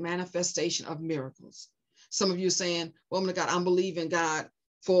simplistic manifestation of miracles. Some of you saying, woman of God, I'm believing God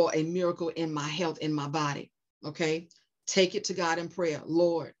for a miracle in my health, in my body. Okay. Take it to God in prayer.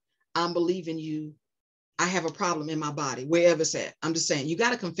 Lord, I'm believing you. I have a problem in my body, wherever it's at. I'm just saying, you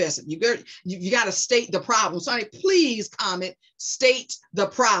got to confess it. You got to state the problem. Somebody, please comment, state the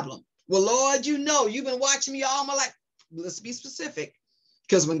problem. Well, Lord, you know, you've been watching me all my life. Let's be specific,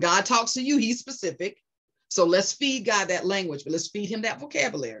 because when God talks to you, he's specific. So let's feed God that language, but let's feed him that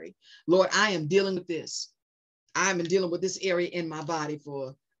vocabulary. Lord, I am dealing with this. I've been dealing with this area in my body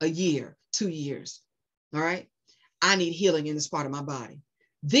for a year, 2 years. All right. I need healing in this part of my body.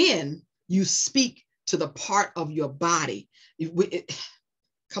 Then you speak to the part of your body.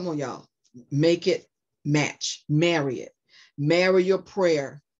 Come on, y'all. Make it match. Marry it. Marry your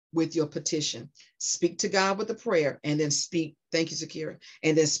prayer with your petition. Speak to God with the prayer, and then speak. Thank you, Zakira.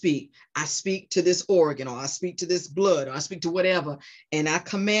 And then speak. I speak to this organ, or I speak to this blood, or I speak to whatever. And I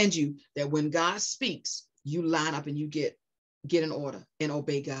command you that when God speaks, you line up and you get in order and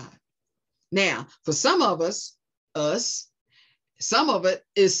obey God. Now, for some of us, some of it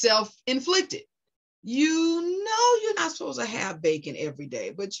is self-inflicted. You know you're not supposed to have bacon every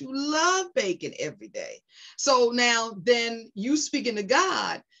day, but you love bacon every day. So now then you speaking to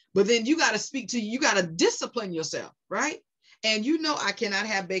God, but then you got to discipline yourself, right? And you know, I cannot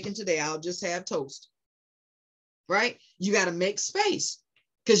have bacon today. I'll just have toast, right? You got to make space,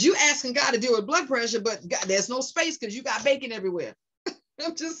 because you asking God to deal with blood pressure, but God, there's no space because you got bacon everywhere.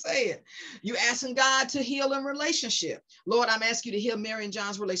 I'm just saying, you asking God to heal a relationship. Lord, I'm asking you to heal Mary and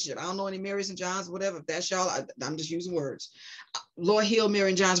John's relationship. I don't know any Marys and Johns, whatever. If that's y'all, I'm just using words. Lord, heal Mary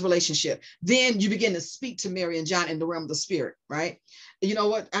and John's relationship. Then you begin to speak to Mary and John in the realm of the spirit, right? You know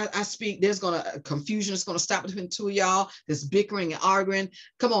what? I speak, there's going to, confusion is going to stop between the two of y'all, this bickering and arguing.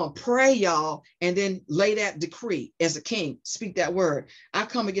 Come on, pray, y'all, and then lay that decree as a king. Speak that word. I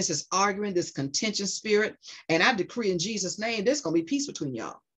come against this arguing, this contention spirit, and I decree in Jesus' name, there's going to be peace between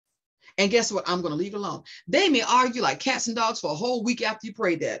y'all. And guess what? I'm going to leave it alone. They may argue like cats and dogs for a whole week after you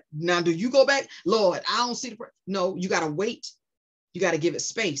prayed that. Now, do you go back? Lord, I don't see the prayer. No, you got to wait. You got to give it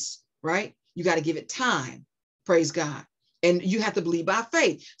space, right? You got to give it time. Praise God. And you have to believe by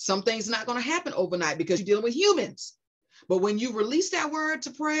faith. Some things are not going to happen overnight because you're dealing with humans. But when you release that word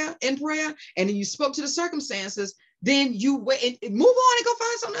to prayer, and then you spoke to the circumstances, then you wait and move on and go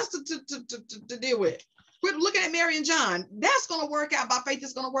find something else to deal with. Quit looking at Mary and John. That's going to work out. By faith,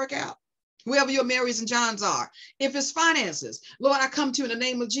 it's going to work out. Whoever your Marys and Johns are. If it's finances, Lord, I come to you in the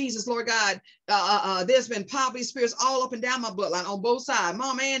name of Jesus, Lord God. There's been poverty spirits all up and down my bloodline on both sides.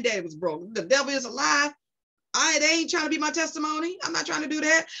 Mom and daddy was broke. The devil is alive. They ain't trying to be my testimony. I'm not trying to do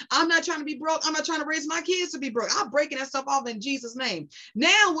that. I'm not trying to be broke. I'm not trying to raise my kids to be broke. I'm breaking that stuff off in Jesus' name.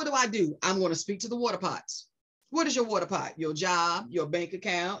 Now, what do? I'm going to speak to the water pots. What is your water pot? Your job, your bank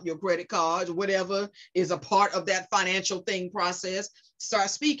account, your credit cards, whatever is a part of that financial thing process. Start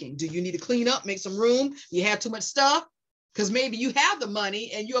speaking. Do you need to clean up, make some room? You have too much stuff? Because maybe you have the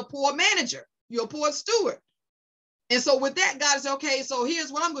money and you're a poor manager. You're a poor steward. And so with that, God is okay, so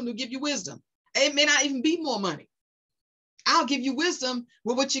here's what I'm going to give you wisdom. It may not even be more money. I'll give you wisdom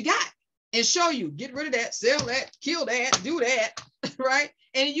with what you got and show you, get rid of that, sell that, kill that, do that, right?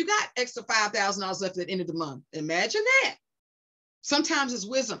 And you got extra $5,000 left at the end of the month. Imagine that. Sometimes it's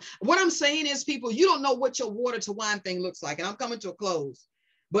wisdom. What I'm saying is, people, you don't know what your water to wine thing looks like. And I'm coming to a close.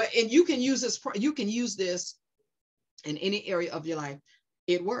 And you can use this in any area of your life.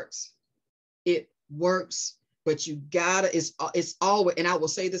 It works. It works. But you gotta, it's always, and I will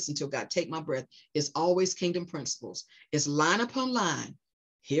say this until God take my breath, it's always kingdom principles. It's line upon line,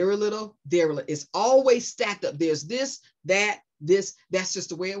 here a little, there a little. It's always stacked up. There's this, that, this, that's just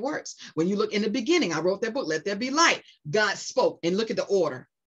the way it works. When you look in the beginning, I wrote that book, Let There Be Light. God spoke, and look at the order.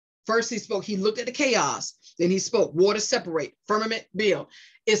 First he spoke, he looked at the chaos. Then he spoke, water separate, firmament build.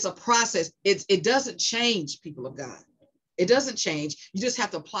 It's a process. It doesn't change, people of God. It doesn't change. You just have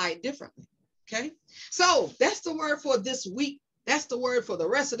to apply it differently. Okay, so that's the word for this week. That's the word for the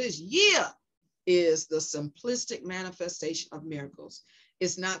rest of this year, is the simplistic manifestation of miracles.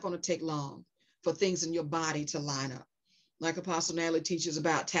 It's not going to take long for things in your body to line up. Like Apostle Natalie teaches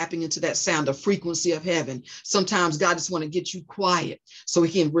about tapping into that sound, the frequency of heaven. Sometimes God just want to get you quiet so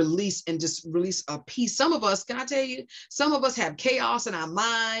he can release a peace. Some of us, can I tell you, some of us have chaos in our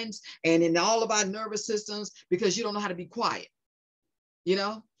minds and in all of our nervous systems because you don't know how to be quiet. You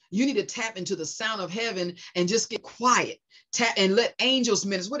know? You need to tap into the sound of heaven and just get quiet. Tap and let angels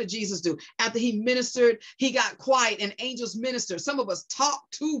minister. What did Jesus do? After he ministered, he got quiet and angels ministered. Some of us talk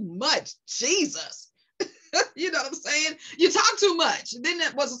too much. Jesus. You know what I'm saying? You talk too much. Then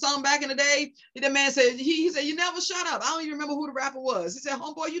that was a song back in the day. The man said, he said, you never shut up. I don't even remember who the rapper was. He said,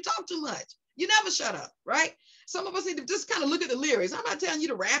 homeboy, you talk too much. You never shut up, right? Some of us need to just kind of look at the lyrics. I'm not telling you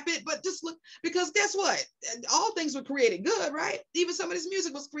to rap it, but just look, because guess what? All things were created good, right? Even some of this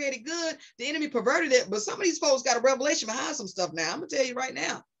music was created good. The enemy perverted it, but some of these folks got a revelation behind some stuff now. I'm going to tell you right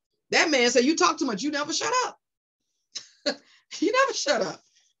now. That man said, you talk too much. You never shut up. You never shut up.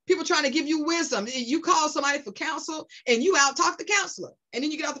 People trying to give you wisdom. You call somebody for counsel and you out talk the counselor. And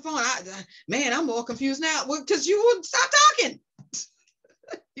then you get off the phone. Man, I'm more confused now because you wouldn't stop talking.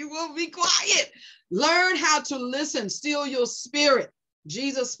 You will be quiet. Learn how to listen, still your spirit.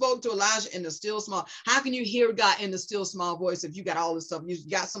 Jesus spoke to Elijah in the still small. How can you hear God in the still small voice if you got all this stuff? You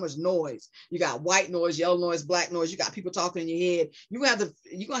got so much noise. You got white noise, yellow noise, black noise. You got people talking in your head. You're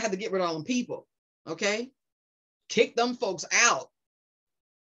gonna have to get rid of all them people. Okay? Kick them folks out.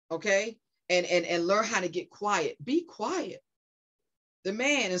 Okay? And learn how to get quiet. Be quiet. The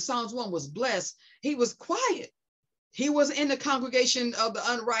man in Psalms 1 was blessed. He was quiet. He was in the congregation of the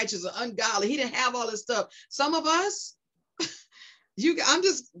unrighteous or ungodly. He didn't have all this stuff. Some of us, I'm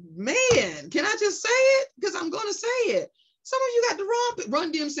just, man, can I just say it? Because I'm going to say it. Some of you got the wrong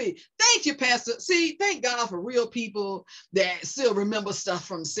Run DMC. Thank you, Pastor. See, thank God for real people that still remember stuff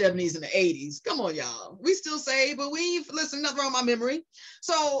from the 70s and the 80s. Come on, y'all. We still say, but we ain't, listen, nothing wrong with my memory.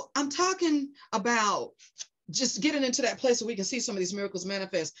 So I'm talking about just getting into that place where we can see some of these miracles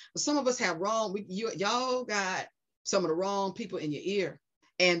manifest. But some of us have wrong, y'all got some of the wrong people in your ear,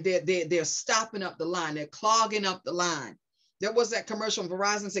 and they're stopping up the line. They're clogging up the line. There was that commercial on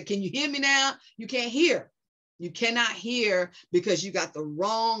Verizon that said, can you hear me now? You can't hear. You cannot hear because you got the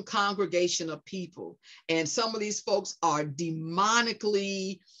wrong congregation of people. And some of these folks are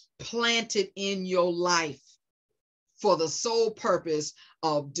demonically planted in your life for the sole purpose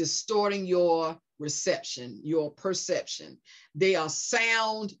of distorting your reception, your perception. They are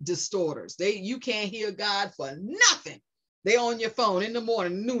sound distorters. You can't hear God for nothing. They on your phone in the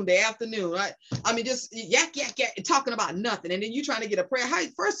morning, noonday, afternoon, right? I mean, just yak, talking about nothing. And then you trying to get a prayer.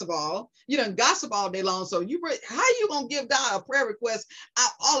 First of all, you done gossip all day long. So how you going to give God a prayer request out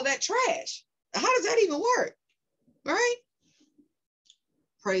all of that trash? How does that even work? Right?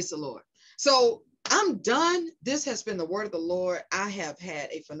 Praise the Lord. So I'm done. This has been the word of the Lord. I have had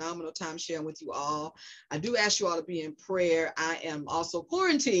a phenomenal time sharing with you all. I do ask you all to be in prayer. I am also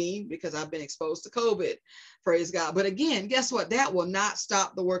quarantined because I've been exposed to COVID. Praise God. But again, guess what? That will not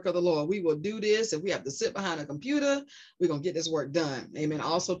stop the work of the Lord. We will do this. If we have to sit behind a computer, we're going to get this work done. Amen.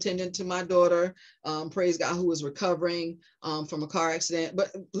 Also tending to my daughter, praise God, who is recovering from a car accident.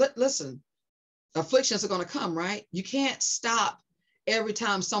 But listen, afflictions are going to come, right? You can't stop every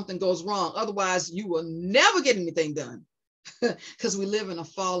time something goes wrong. Otherwise, you will never get anything done because we live in a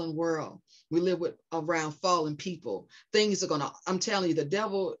fallen world. We live around fallen people. Things are going to, I'm telling you, the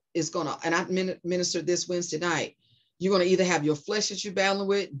devil is going to, and I ministered this Wednesday night. You're going to either have your flesh that you're battling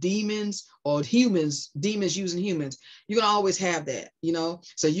with, demons, or humans, demons using humans. You're going to always have that, you know?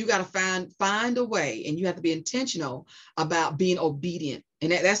 So you got to find a way, and you have to be intentional about being obedient.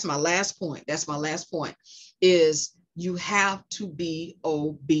 And that's my last point. That's my last point is you have to be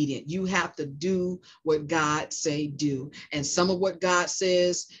obedient. You have to do what God say do. And some of what God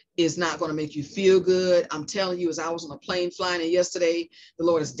says is not going to make you feel good. I'm telling you, as I was on a plane flying in yesterday, the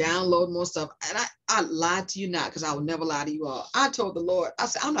Lord is downloading more stuff. And I lied to you not, because I would never lie to you all. I told the Lord, I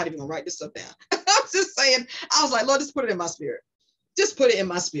said, I'm not even going to write this stuff down. I was just saying, I was like, Lord, just put it in my spirit. Just put it in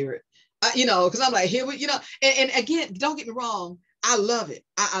my spirit. You know, because I'm like, here we, you know, and again, don't get me wrong. I love it.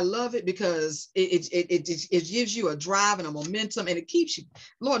 I love it because it gives you a drive and a momentum, and it keeps you,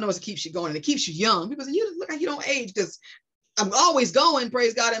 Lord knows it keeps you going, and it keeps you young, because you look like you don't age, because I'm always going,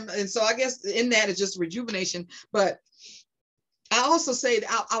 praise God. And so I guess in that it's just rejuvenation. But I also say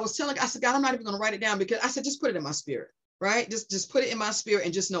that I was telling, I said, God, I'm not even going to write it down, because I said, just put it in my spirit, right? Just put it in my spirit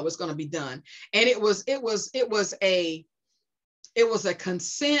and just know it's going to be done. And it was a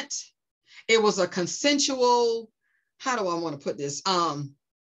consent. It was a consensual, how do I want to put this?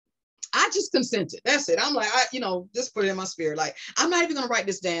 I just consented. That's it. I'm like, just put it in my spirit. Like, I'm not even going to write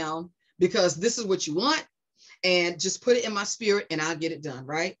this down, because this is what you want, and just put it in my spirit and I'll get it done.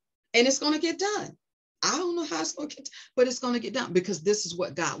 Right. And it's going to get done. I don't know how it's going to get, but it's going to get done, because this is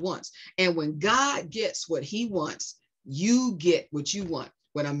what God wants. And when God gets what he wants, you get what you want.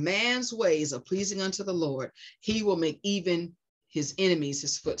 When a man's ways are pleasing unto the Lord, he will make even his enemies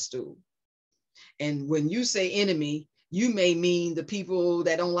his footstool. And when you say enemy, you may mean the people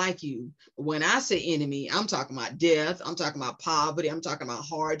that don't like you. When I say enemy, I'm talking about death. I'm talking about poverty. I'm talking about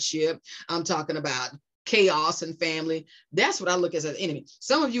hardship. I'm talking about chaos and family. That's what I look at as an enemy.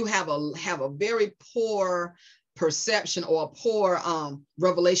 Some of you have a very poor perception, or a poor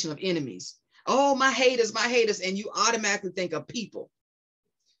revelation of enemies. Oh, my haters, and you automatically think of people.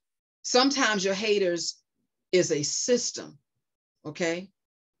 Sometimes your haters is a system, okay?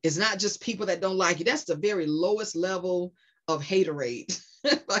 It's not just people that don't like you. That's the very lowest level of haterade,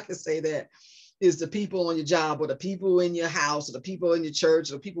 if I can say that, is the people on your job, or the people in your house, or the people in your church,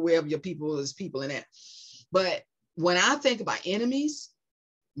 or the people wherever your people is, people in that. But when I think about enemies,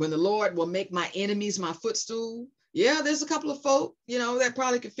 when the Lord will make my enemies my footstool, yeah, there's a couple of folk, that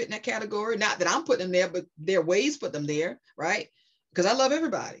probably could fit in that category. Not that I'm putting them there, but their ways put them there, right? Because I love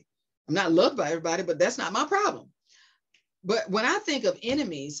everybody. I'm not loved by everybody, but that's not my problem. But when I think of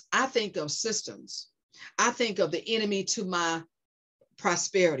enemies, I think of systems. I think of the enemy to my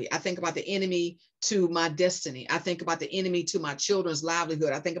prosperity. I think about the enemy to my destiny. I think about the enemy to my children's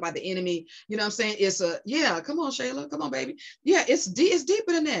livelihood. I think about the enemy, you know what I'm saying? Come on, Shayla, come on, baby. Yeah, it's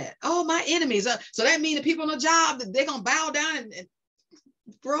deeper than that. Oh, my enemies. So that means the people on the job, that they're going to bow down and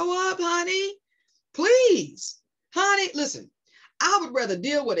grow up, honey. Please, honey, listen, I would rather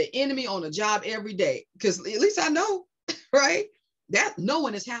deal with an enemy on a job every day, because at least I know, right? That no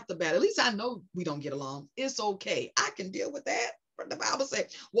one is half the battle. At least I know we don't get along. It's okay. I can deal with that. The Bible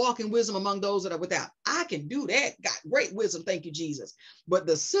says, walk in wisdom among those that are without. I can do that. Got great wisdom. Thank you, Jesus. But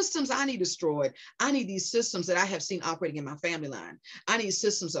the systems I need destroyed, I need these systems that I have seen operating in my family line. I need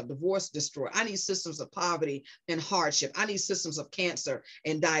systems of divorce destroyed. I need systems of poverty and hardship. I need systems of cancer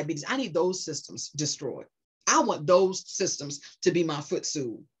and diabetes. I need those systems destroyed. I want those systems to be my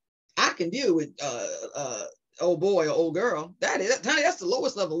footstool. I can deal with old boy or old girl. That's the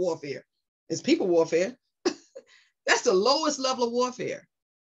lowest level of warfare. It's people warfare. That's the lowest level of warfare.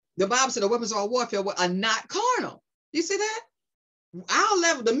 The Bible said the weapons of our warfare are not carnal. You see that? Our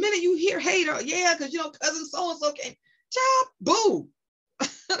level, the minute you hear hater, yeah, because cousin so-and-so came, chop, boo.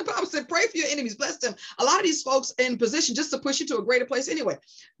 The Bible said, pray for your enemies, bless them. A lot of these folks in position just to push you to a greater place anyway.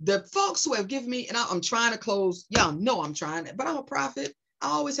 The folks who have given me, and I'm trying to close, y'all know I'm trying, but I'm a prophet. I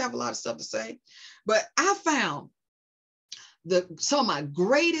always have a lot of stuff to say. But I found some of my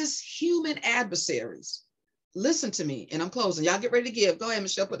greatest human adversaries. Listen to me, and I'm closing. Y'all get ready to give. Go ahead,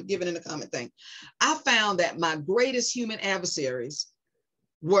 Michelle, put the giving in the comment thing. I found that my greatest human adversaries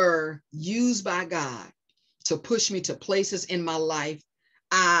were used by God to push me to places in my life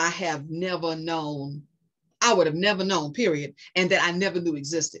I have never known. I would have never known, period. And that I never knew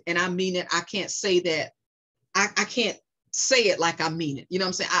existed. And I mean it. I can't say that. I can't say it like I mean it. You know what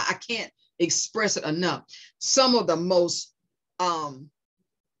I'm saying? I can't express it enough. Some of the most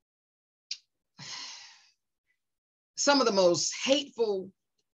hateful,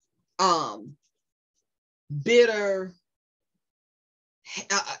 bitter,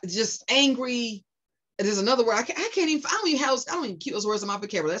 just angry. There's another word I don't even keep those words in my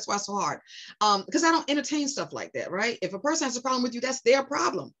vocabulary. That's why it's so hard. Because I don't entertain stuff like that, right? If a person has a problem with you, that's their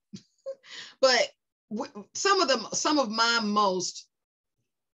problem. But some of my most,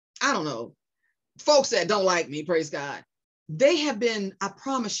 I don't know, folks that don't like me, praise God, they have been, I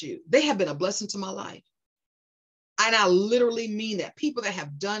promise you, they have been a blessing to my life. And I literally mean that. People that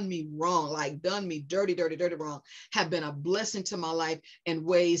have done me wrong, like done me dirty wrong, have been a blessing to my life in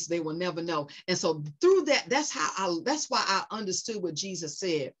ways they will never know. And so through that, that's why I understood what Jesus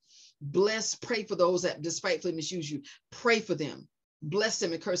said. Bless, pray for those that despitefully misuse you. Pray for them. Bless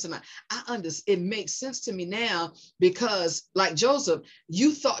them and curse them out. I understand. It makes sense to me now because, like Joseph,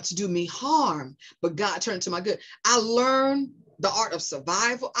 you thought to do me harm, but God turned to my good. I learned the art of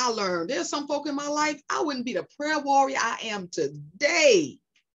survival. I learned there's some folk in my life, I wouldn't be the prayer warrior I am today.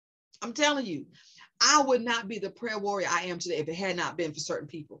 I'm telling you, I would not be the prayer warrior I am today if it had not been for certain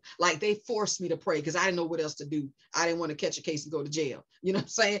people. Like they forced me to pray because I didn't know what else to do. I didn't want to catch a case and go to jail. You know what I'm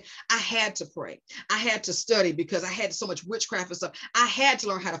saying? I had to pray. I had to study because I had so much witchcraft and stuff. I had to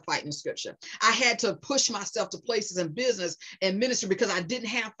learn how to fight in scripture. I had to push myself to places in business and ministry because I didn't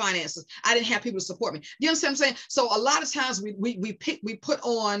have finances. I didn't have people to support me. You understand what I'm saying? So a lot of times we put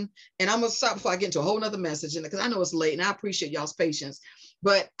on, and I'm going to stop before I get into a whole nother message because I know it's late and I appreciate y'all's patience,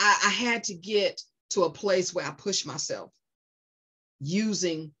 but I had to get to a place where I pushed myself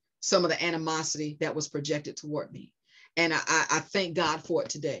using some of the animosity that was projected toward me. And I thank God for it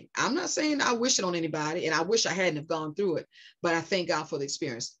today. I'm not saying I wish it on anybody, and I wish I hadn't have gone through it, but I thank God for the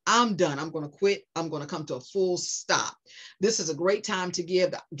experience. I'm done. I'm going to quit. I'm going to come to a full stop. This is a great time to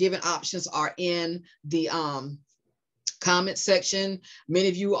give. Giving options are in the comment section. Many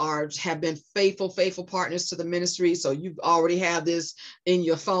of you have been faithful partners to the ministry. So you already have this in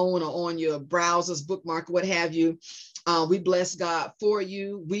your phone or on your browsers, bookmark, what have you. We bless God for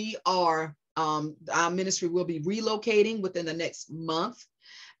you. We are, our ministry will be relocating within the next month.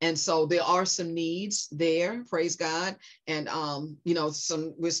 And so there are some needs there, praise God. And,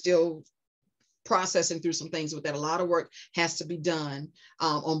 we're still processing through some things with that. A lot of work has to be done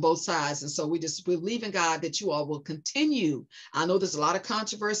on both sides. And so we believe in God that you all will continue. I know there's a lot of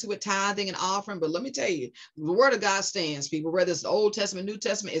controversy with tithing and offering, but let me tell you, the word of God stands, people, whether it's the Old Testament, New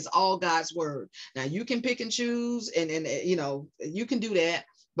Testament, it's all God's word. Now you can pick and choose and you can do that.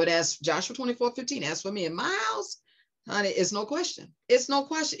 But as Joshua 24:15, as for me and my house, honey, it's no question. It's no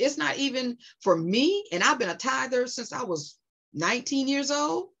question. It's not even for me. And I've been a tither since I was 19 years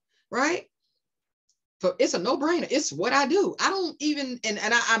old, right? So it's a no-brainer. It's what I do. I don't even, and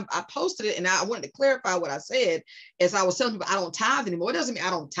I posted it and I wanted to clarify what I said as I was telling people I don't tithe anymore. It doesn't mean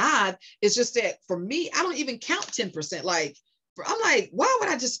I don't tithe. It's just that for me, I don't even count 10%. I'm like, why would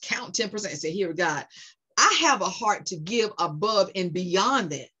I just count 10% and say, here, God, I have a heart to give above and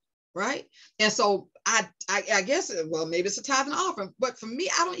beyond that, right? And so I guess, well, maybe it's a tithe and offering, but for me,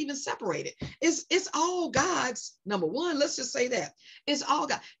 I don't even separate it. It's all God's. Number one, let's just say that it's all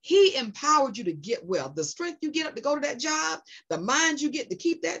God. He empowered you to get well. The strength you get up to go to that job, the mind you get to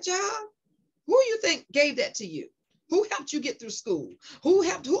keep that job. Who you think gave that to you? Who helped you get through school? Who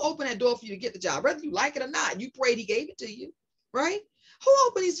opened that door for you to get the job? Whether you like it or not, you prayed he gave it to you, right?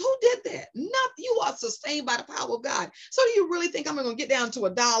 Who did that? Not you are sustained by the power of God. So do you really think I'm going to get down to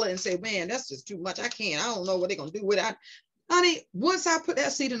 $1 and say, man, that's just too much. I don't know what they're going to do with it. Honey, once I put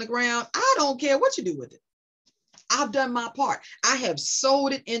that seed in the ground, I don't care what you do with it. I've done my part. I have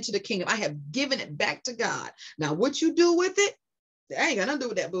sowed it into the kingdom. I have given it back to God. Now, what you do with it, that ain't got nothing to do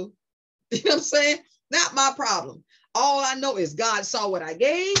with that, boo. You know what I'm saying? Not my problem. All I know is God saw what I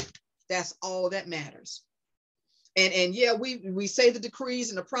gave. That's all that matters. And yeah, we say the decrees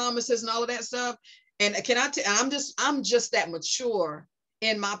and the promises and all of that stuff. And can I tell I'm just that mature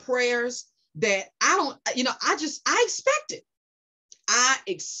in my prayers that I expect it. I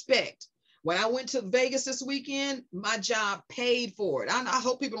expect. When I went to Vegas this weekend, my job paid for it. I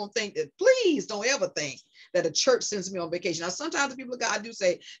hope people don't think that, please don't ever think that a church sends me on vacation. Now, sometimes the people of God do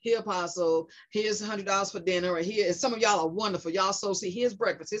say, here, apostle, here's $100 for dinner, or here, some of y'all are wonderful. Y'all so see, here's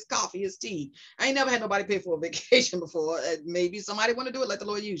breakfast, here's coffee, here's tea. I ain't never had nobody pay for a vacation before. Maybe somebody want to do it, let the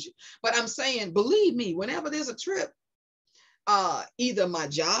Lord use you. But I'm saying, believe me, whenever there's a trip, either my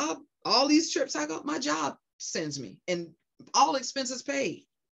job, all these trips I got, my job sends me, and all expenses paid.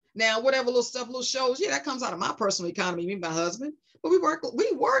 Now, whatever little stuff, little shows, yeah, that comes out of my personal economy, me and my husband. But we work.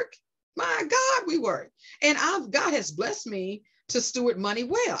 My God, we work. And God has blessed me to steward money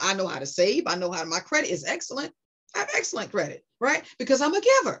well. I know how to save. I know how my credit is excellent. I have excellent credit, right? Because I'm a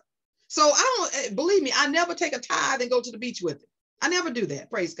giver. So believe me, I never take a tithe and go to the beach with it. I never do that.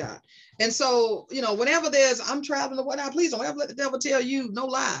 Praise God. And so, whenever I'm traveling or whatnot, please don't ever let the devil tell you no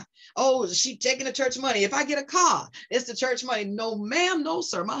lie. Oh, she taking the church money. If I get a car, it's the church money. No, ma'am. No,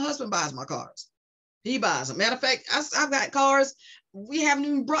 sir. My husband buys my cars. He buys them. Matter of fact, I've got cars we haven't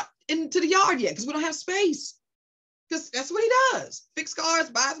even brought into the yard yet because we don't have space. Because that's what he does. Fix cars,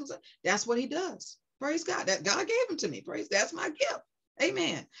 buys them. That's what he does. Praise God. That God gave them to me. That's my gift.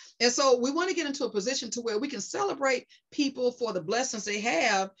 Amen. And so we want to get into a position to where we can celebrate people for the blessings they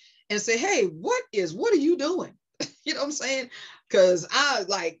have and say, hey, what are you doing? You know what I'm saying? Because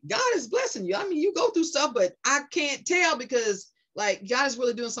God is blessing you. I mean, you go through stuff, but I can't tell because God is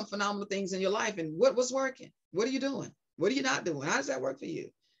really doing some phenomenal things in your life. And what's working? What are you doing? What are you not doing? How does that work for you?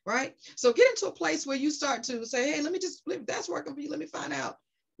 Right? So get into a place where you start to say, hey, if that's working for you, let me find out.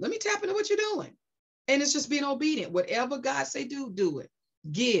 Let me tap into what you're doing. And it's just being obedient. Whatever God say do it.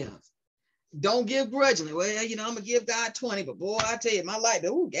 Give. Don't give grudgingly. Well, I'm going to give God 20, but boy, I tell you, my life,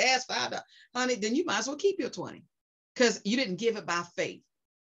 gas $5, honey, then you might as well keep your 20 because you didn't give it by faith.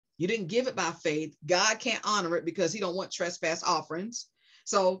 You didn't give it by faith. God can't honor it because he don't want trespass offerings.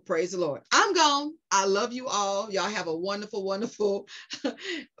 So praise the Lord. I'm gone. I love you all. Y'all have a wonderful, wonderful,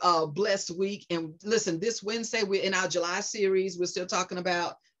 blessed week. And listen, this Wednesday, we're in our July series. We're still talking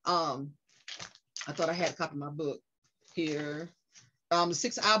about, I thought I had a copy of my book here. The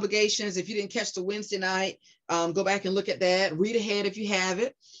 6 obligations. If you didn't catch the Wednesday night, go back and look at that. Read ahead if you have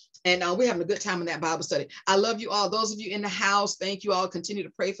it. And we're having a good time in that Bible study. I love you all. Those of you in the house, thank you all. Continue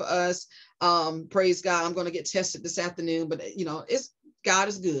to pray for us. Praise God. I'm going to get tested this afternoon, but God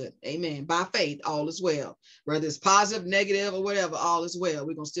is good. Amen. By faith, all is well. Whether it's positive, negative, or whatever, all is well.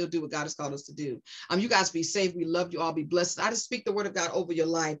 We're going to still do what God has called us to do. You guys be safe. We love you all. Be blessed. I just speak the word of God over your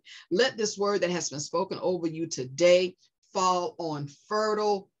life. Let this word that has been spoken over you today fall on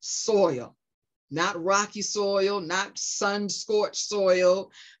fertile soil, not rocky soil, not sun-scorched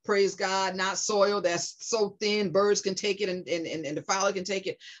soil. Praise God, not soil that's so thin birds can take it and the fowler can take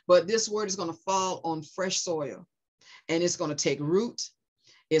it. But this word is going to fall on fresh soil. And it's going to take root,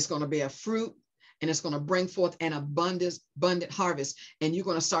 it's going to bear fruit, and it's going to bring forth an abundant harvest. And you're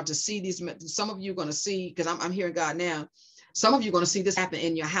going to start to see these. Some of you are going to see, because I'm hearing God now, some of you are going to see this happen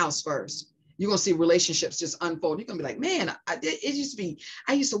in your house first. You're going to see relationships just unfold. You're going to be like, man,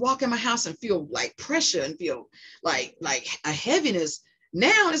 I used to walk in my house and feel like pressure and feel like a heaviness.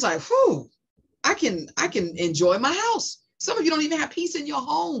 Now it's like, whew, I can enjoy my house. Some of you don't even have peace in your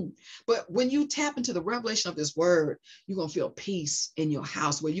home. But when you tap into the revelation of this word, you're going to feel peace in your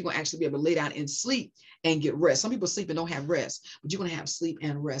house where you're going to actually be able to lay down and sleep and get rest. Some people sleep and don't have rest, but you're going to have sleep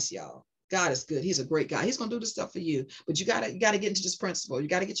and rest, y'all. God is good. He's a great God. He's going to do this stuff for you. But you got to get into this principle. You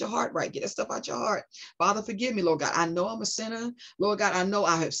got to get your heart right. Get that stuff out your heart. Father, forgive me, Lord God. I know I'm a sinner. Lord God, I know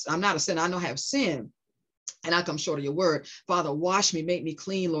I'm not a sinner. I know I have sinned. And I come short of your word. Father, wash me, make me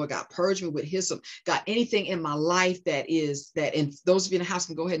clean, Lord God. Purge me with hyssop. God, anything in my life that, and those of you in the house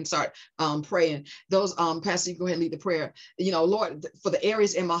can go ahead and start praying. Those, Pastor, you go ahead and lead the prayer. Lord, for the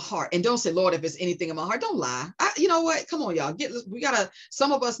areas in my heart. And don't say, Lord, if it's anything in my heart, don't lie. You know what? Come on, y'all.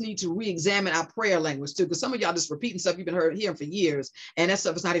 Some of us need to re-examine our prayer language too, because some of y'all just repeating stuff you've been hearing for years. And that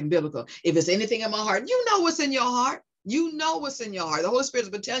stuff is not even biblical. If it's anything in my heart, you know what's in your heart. You know what's in your heart. The Holy Spirit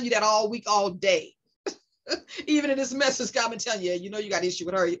has been telling you that all week, all day. Even in this message, God been telling you, you got issue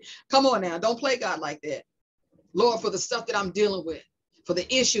with her. Come on now, don't play God like that. Lord, for the stuff that I'm dealing with, for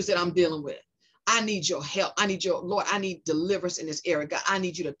the issues that I'm dealing with, I need your help. I need deliverance in this area. God, I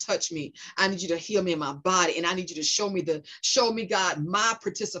need you to touch me. I need you to heal me in my body. And I need you to show me, God, my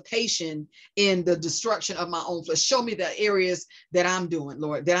participation in the destruction of my own flesh. Show me the areas that I'm doing,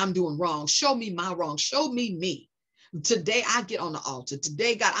 Lord, that I'm doing wrong. Show me my wrong. Show me. Today, I get on the altar.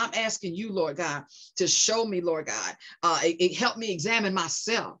 Today, God, I'm asking you, Lord God, to show me, Lord God, it help me examine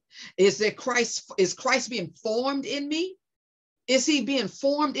myself. Is Christ being formed in me? Is he being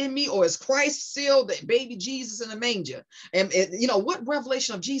formed in me, or is Christ still the baby Jesus in the manger? And what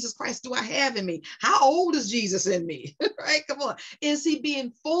revelation of Jesus Christ do I have in me? How old is Jesus in me? Right? Come on. Is he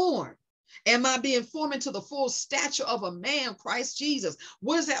being formed? Am I being formed into the full stature of a man, Christ Jesus?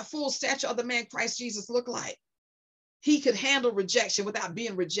 What does that full stature of the man, Christ Jesus, look like? He could handle rejection without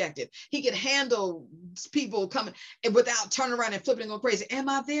being rejected. He could handle people coming without turning around and flipping and going crazy. Am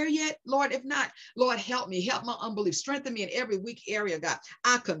I there yet? Lord, if not, Lord, help me. Help my unbelief. Strengthen me in every weak area, God.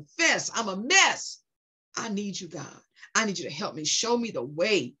 I confess I'm a mess. I need you, God. I need you to help me. Show me the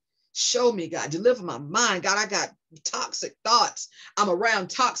way. Show me, God. Deliver my mind. God, I got toxic thoughts. I'm around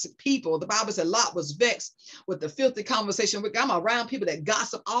toxic people. The Bible said Lot was vexed with the filthy conversation. I'm around people that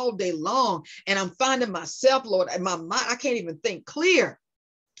gossip all day long. And I'm finding myself, Lord, in my mind, I can't even think clear.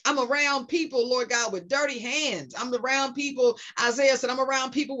 I'm around people, Lord God, with dirty hands. I'm around people, Isaiah said, I'm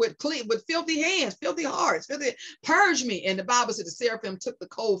around people with filthy hands, filthy hearts, purge me. And the Bible said the seraphim took the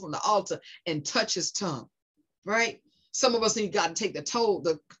coal from the altar and touched his tongue, right? Some of us need God to take the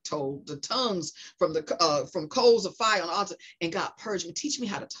tongues from coals of fire on the altar, and God purge me. Teach me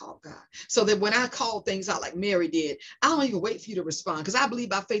how to talk, God, so that when I call things out like Mary did, I don't even wait for you to respond, because I believe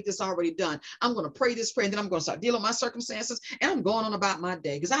by faith it's already done. I'm going to pray this prayer, and then I'm going to start dealing with my circumstances, and I'm going on about my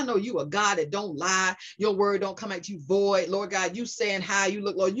day, because I know you are God that don't lie. Your word don't come at you void. Lord God, you saying how you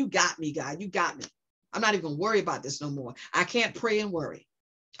look, Lord, you got me, God. You got me. I'm not even going to worry about this no more. I can't pray and worry.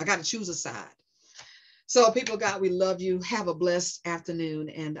 I got to choose a side. So people of God, we love you. Have a blessed afternoon.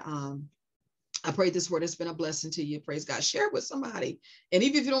 And I pray this word has been a blessing to you. Praise God. Share it with somebody. And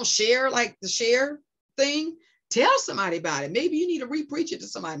even if you don't share like the share thing, tell somebody about it. Maybe you need to re-preach it to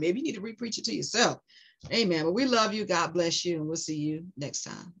somebody. Maybe you need to re-preach it to yourself. Amen. But we love you. God bless you. And we'll see you next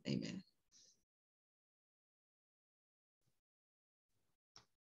time. Amen.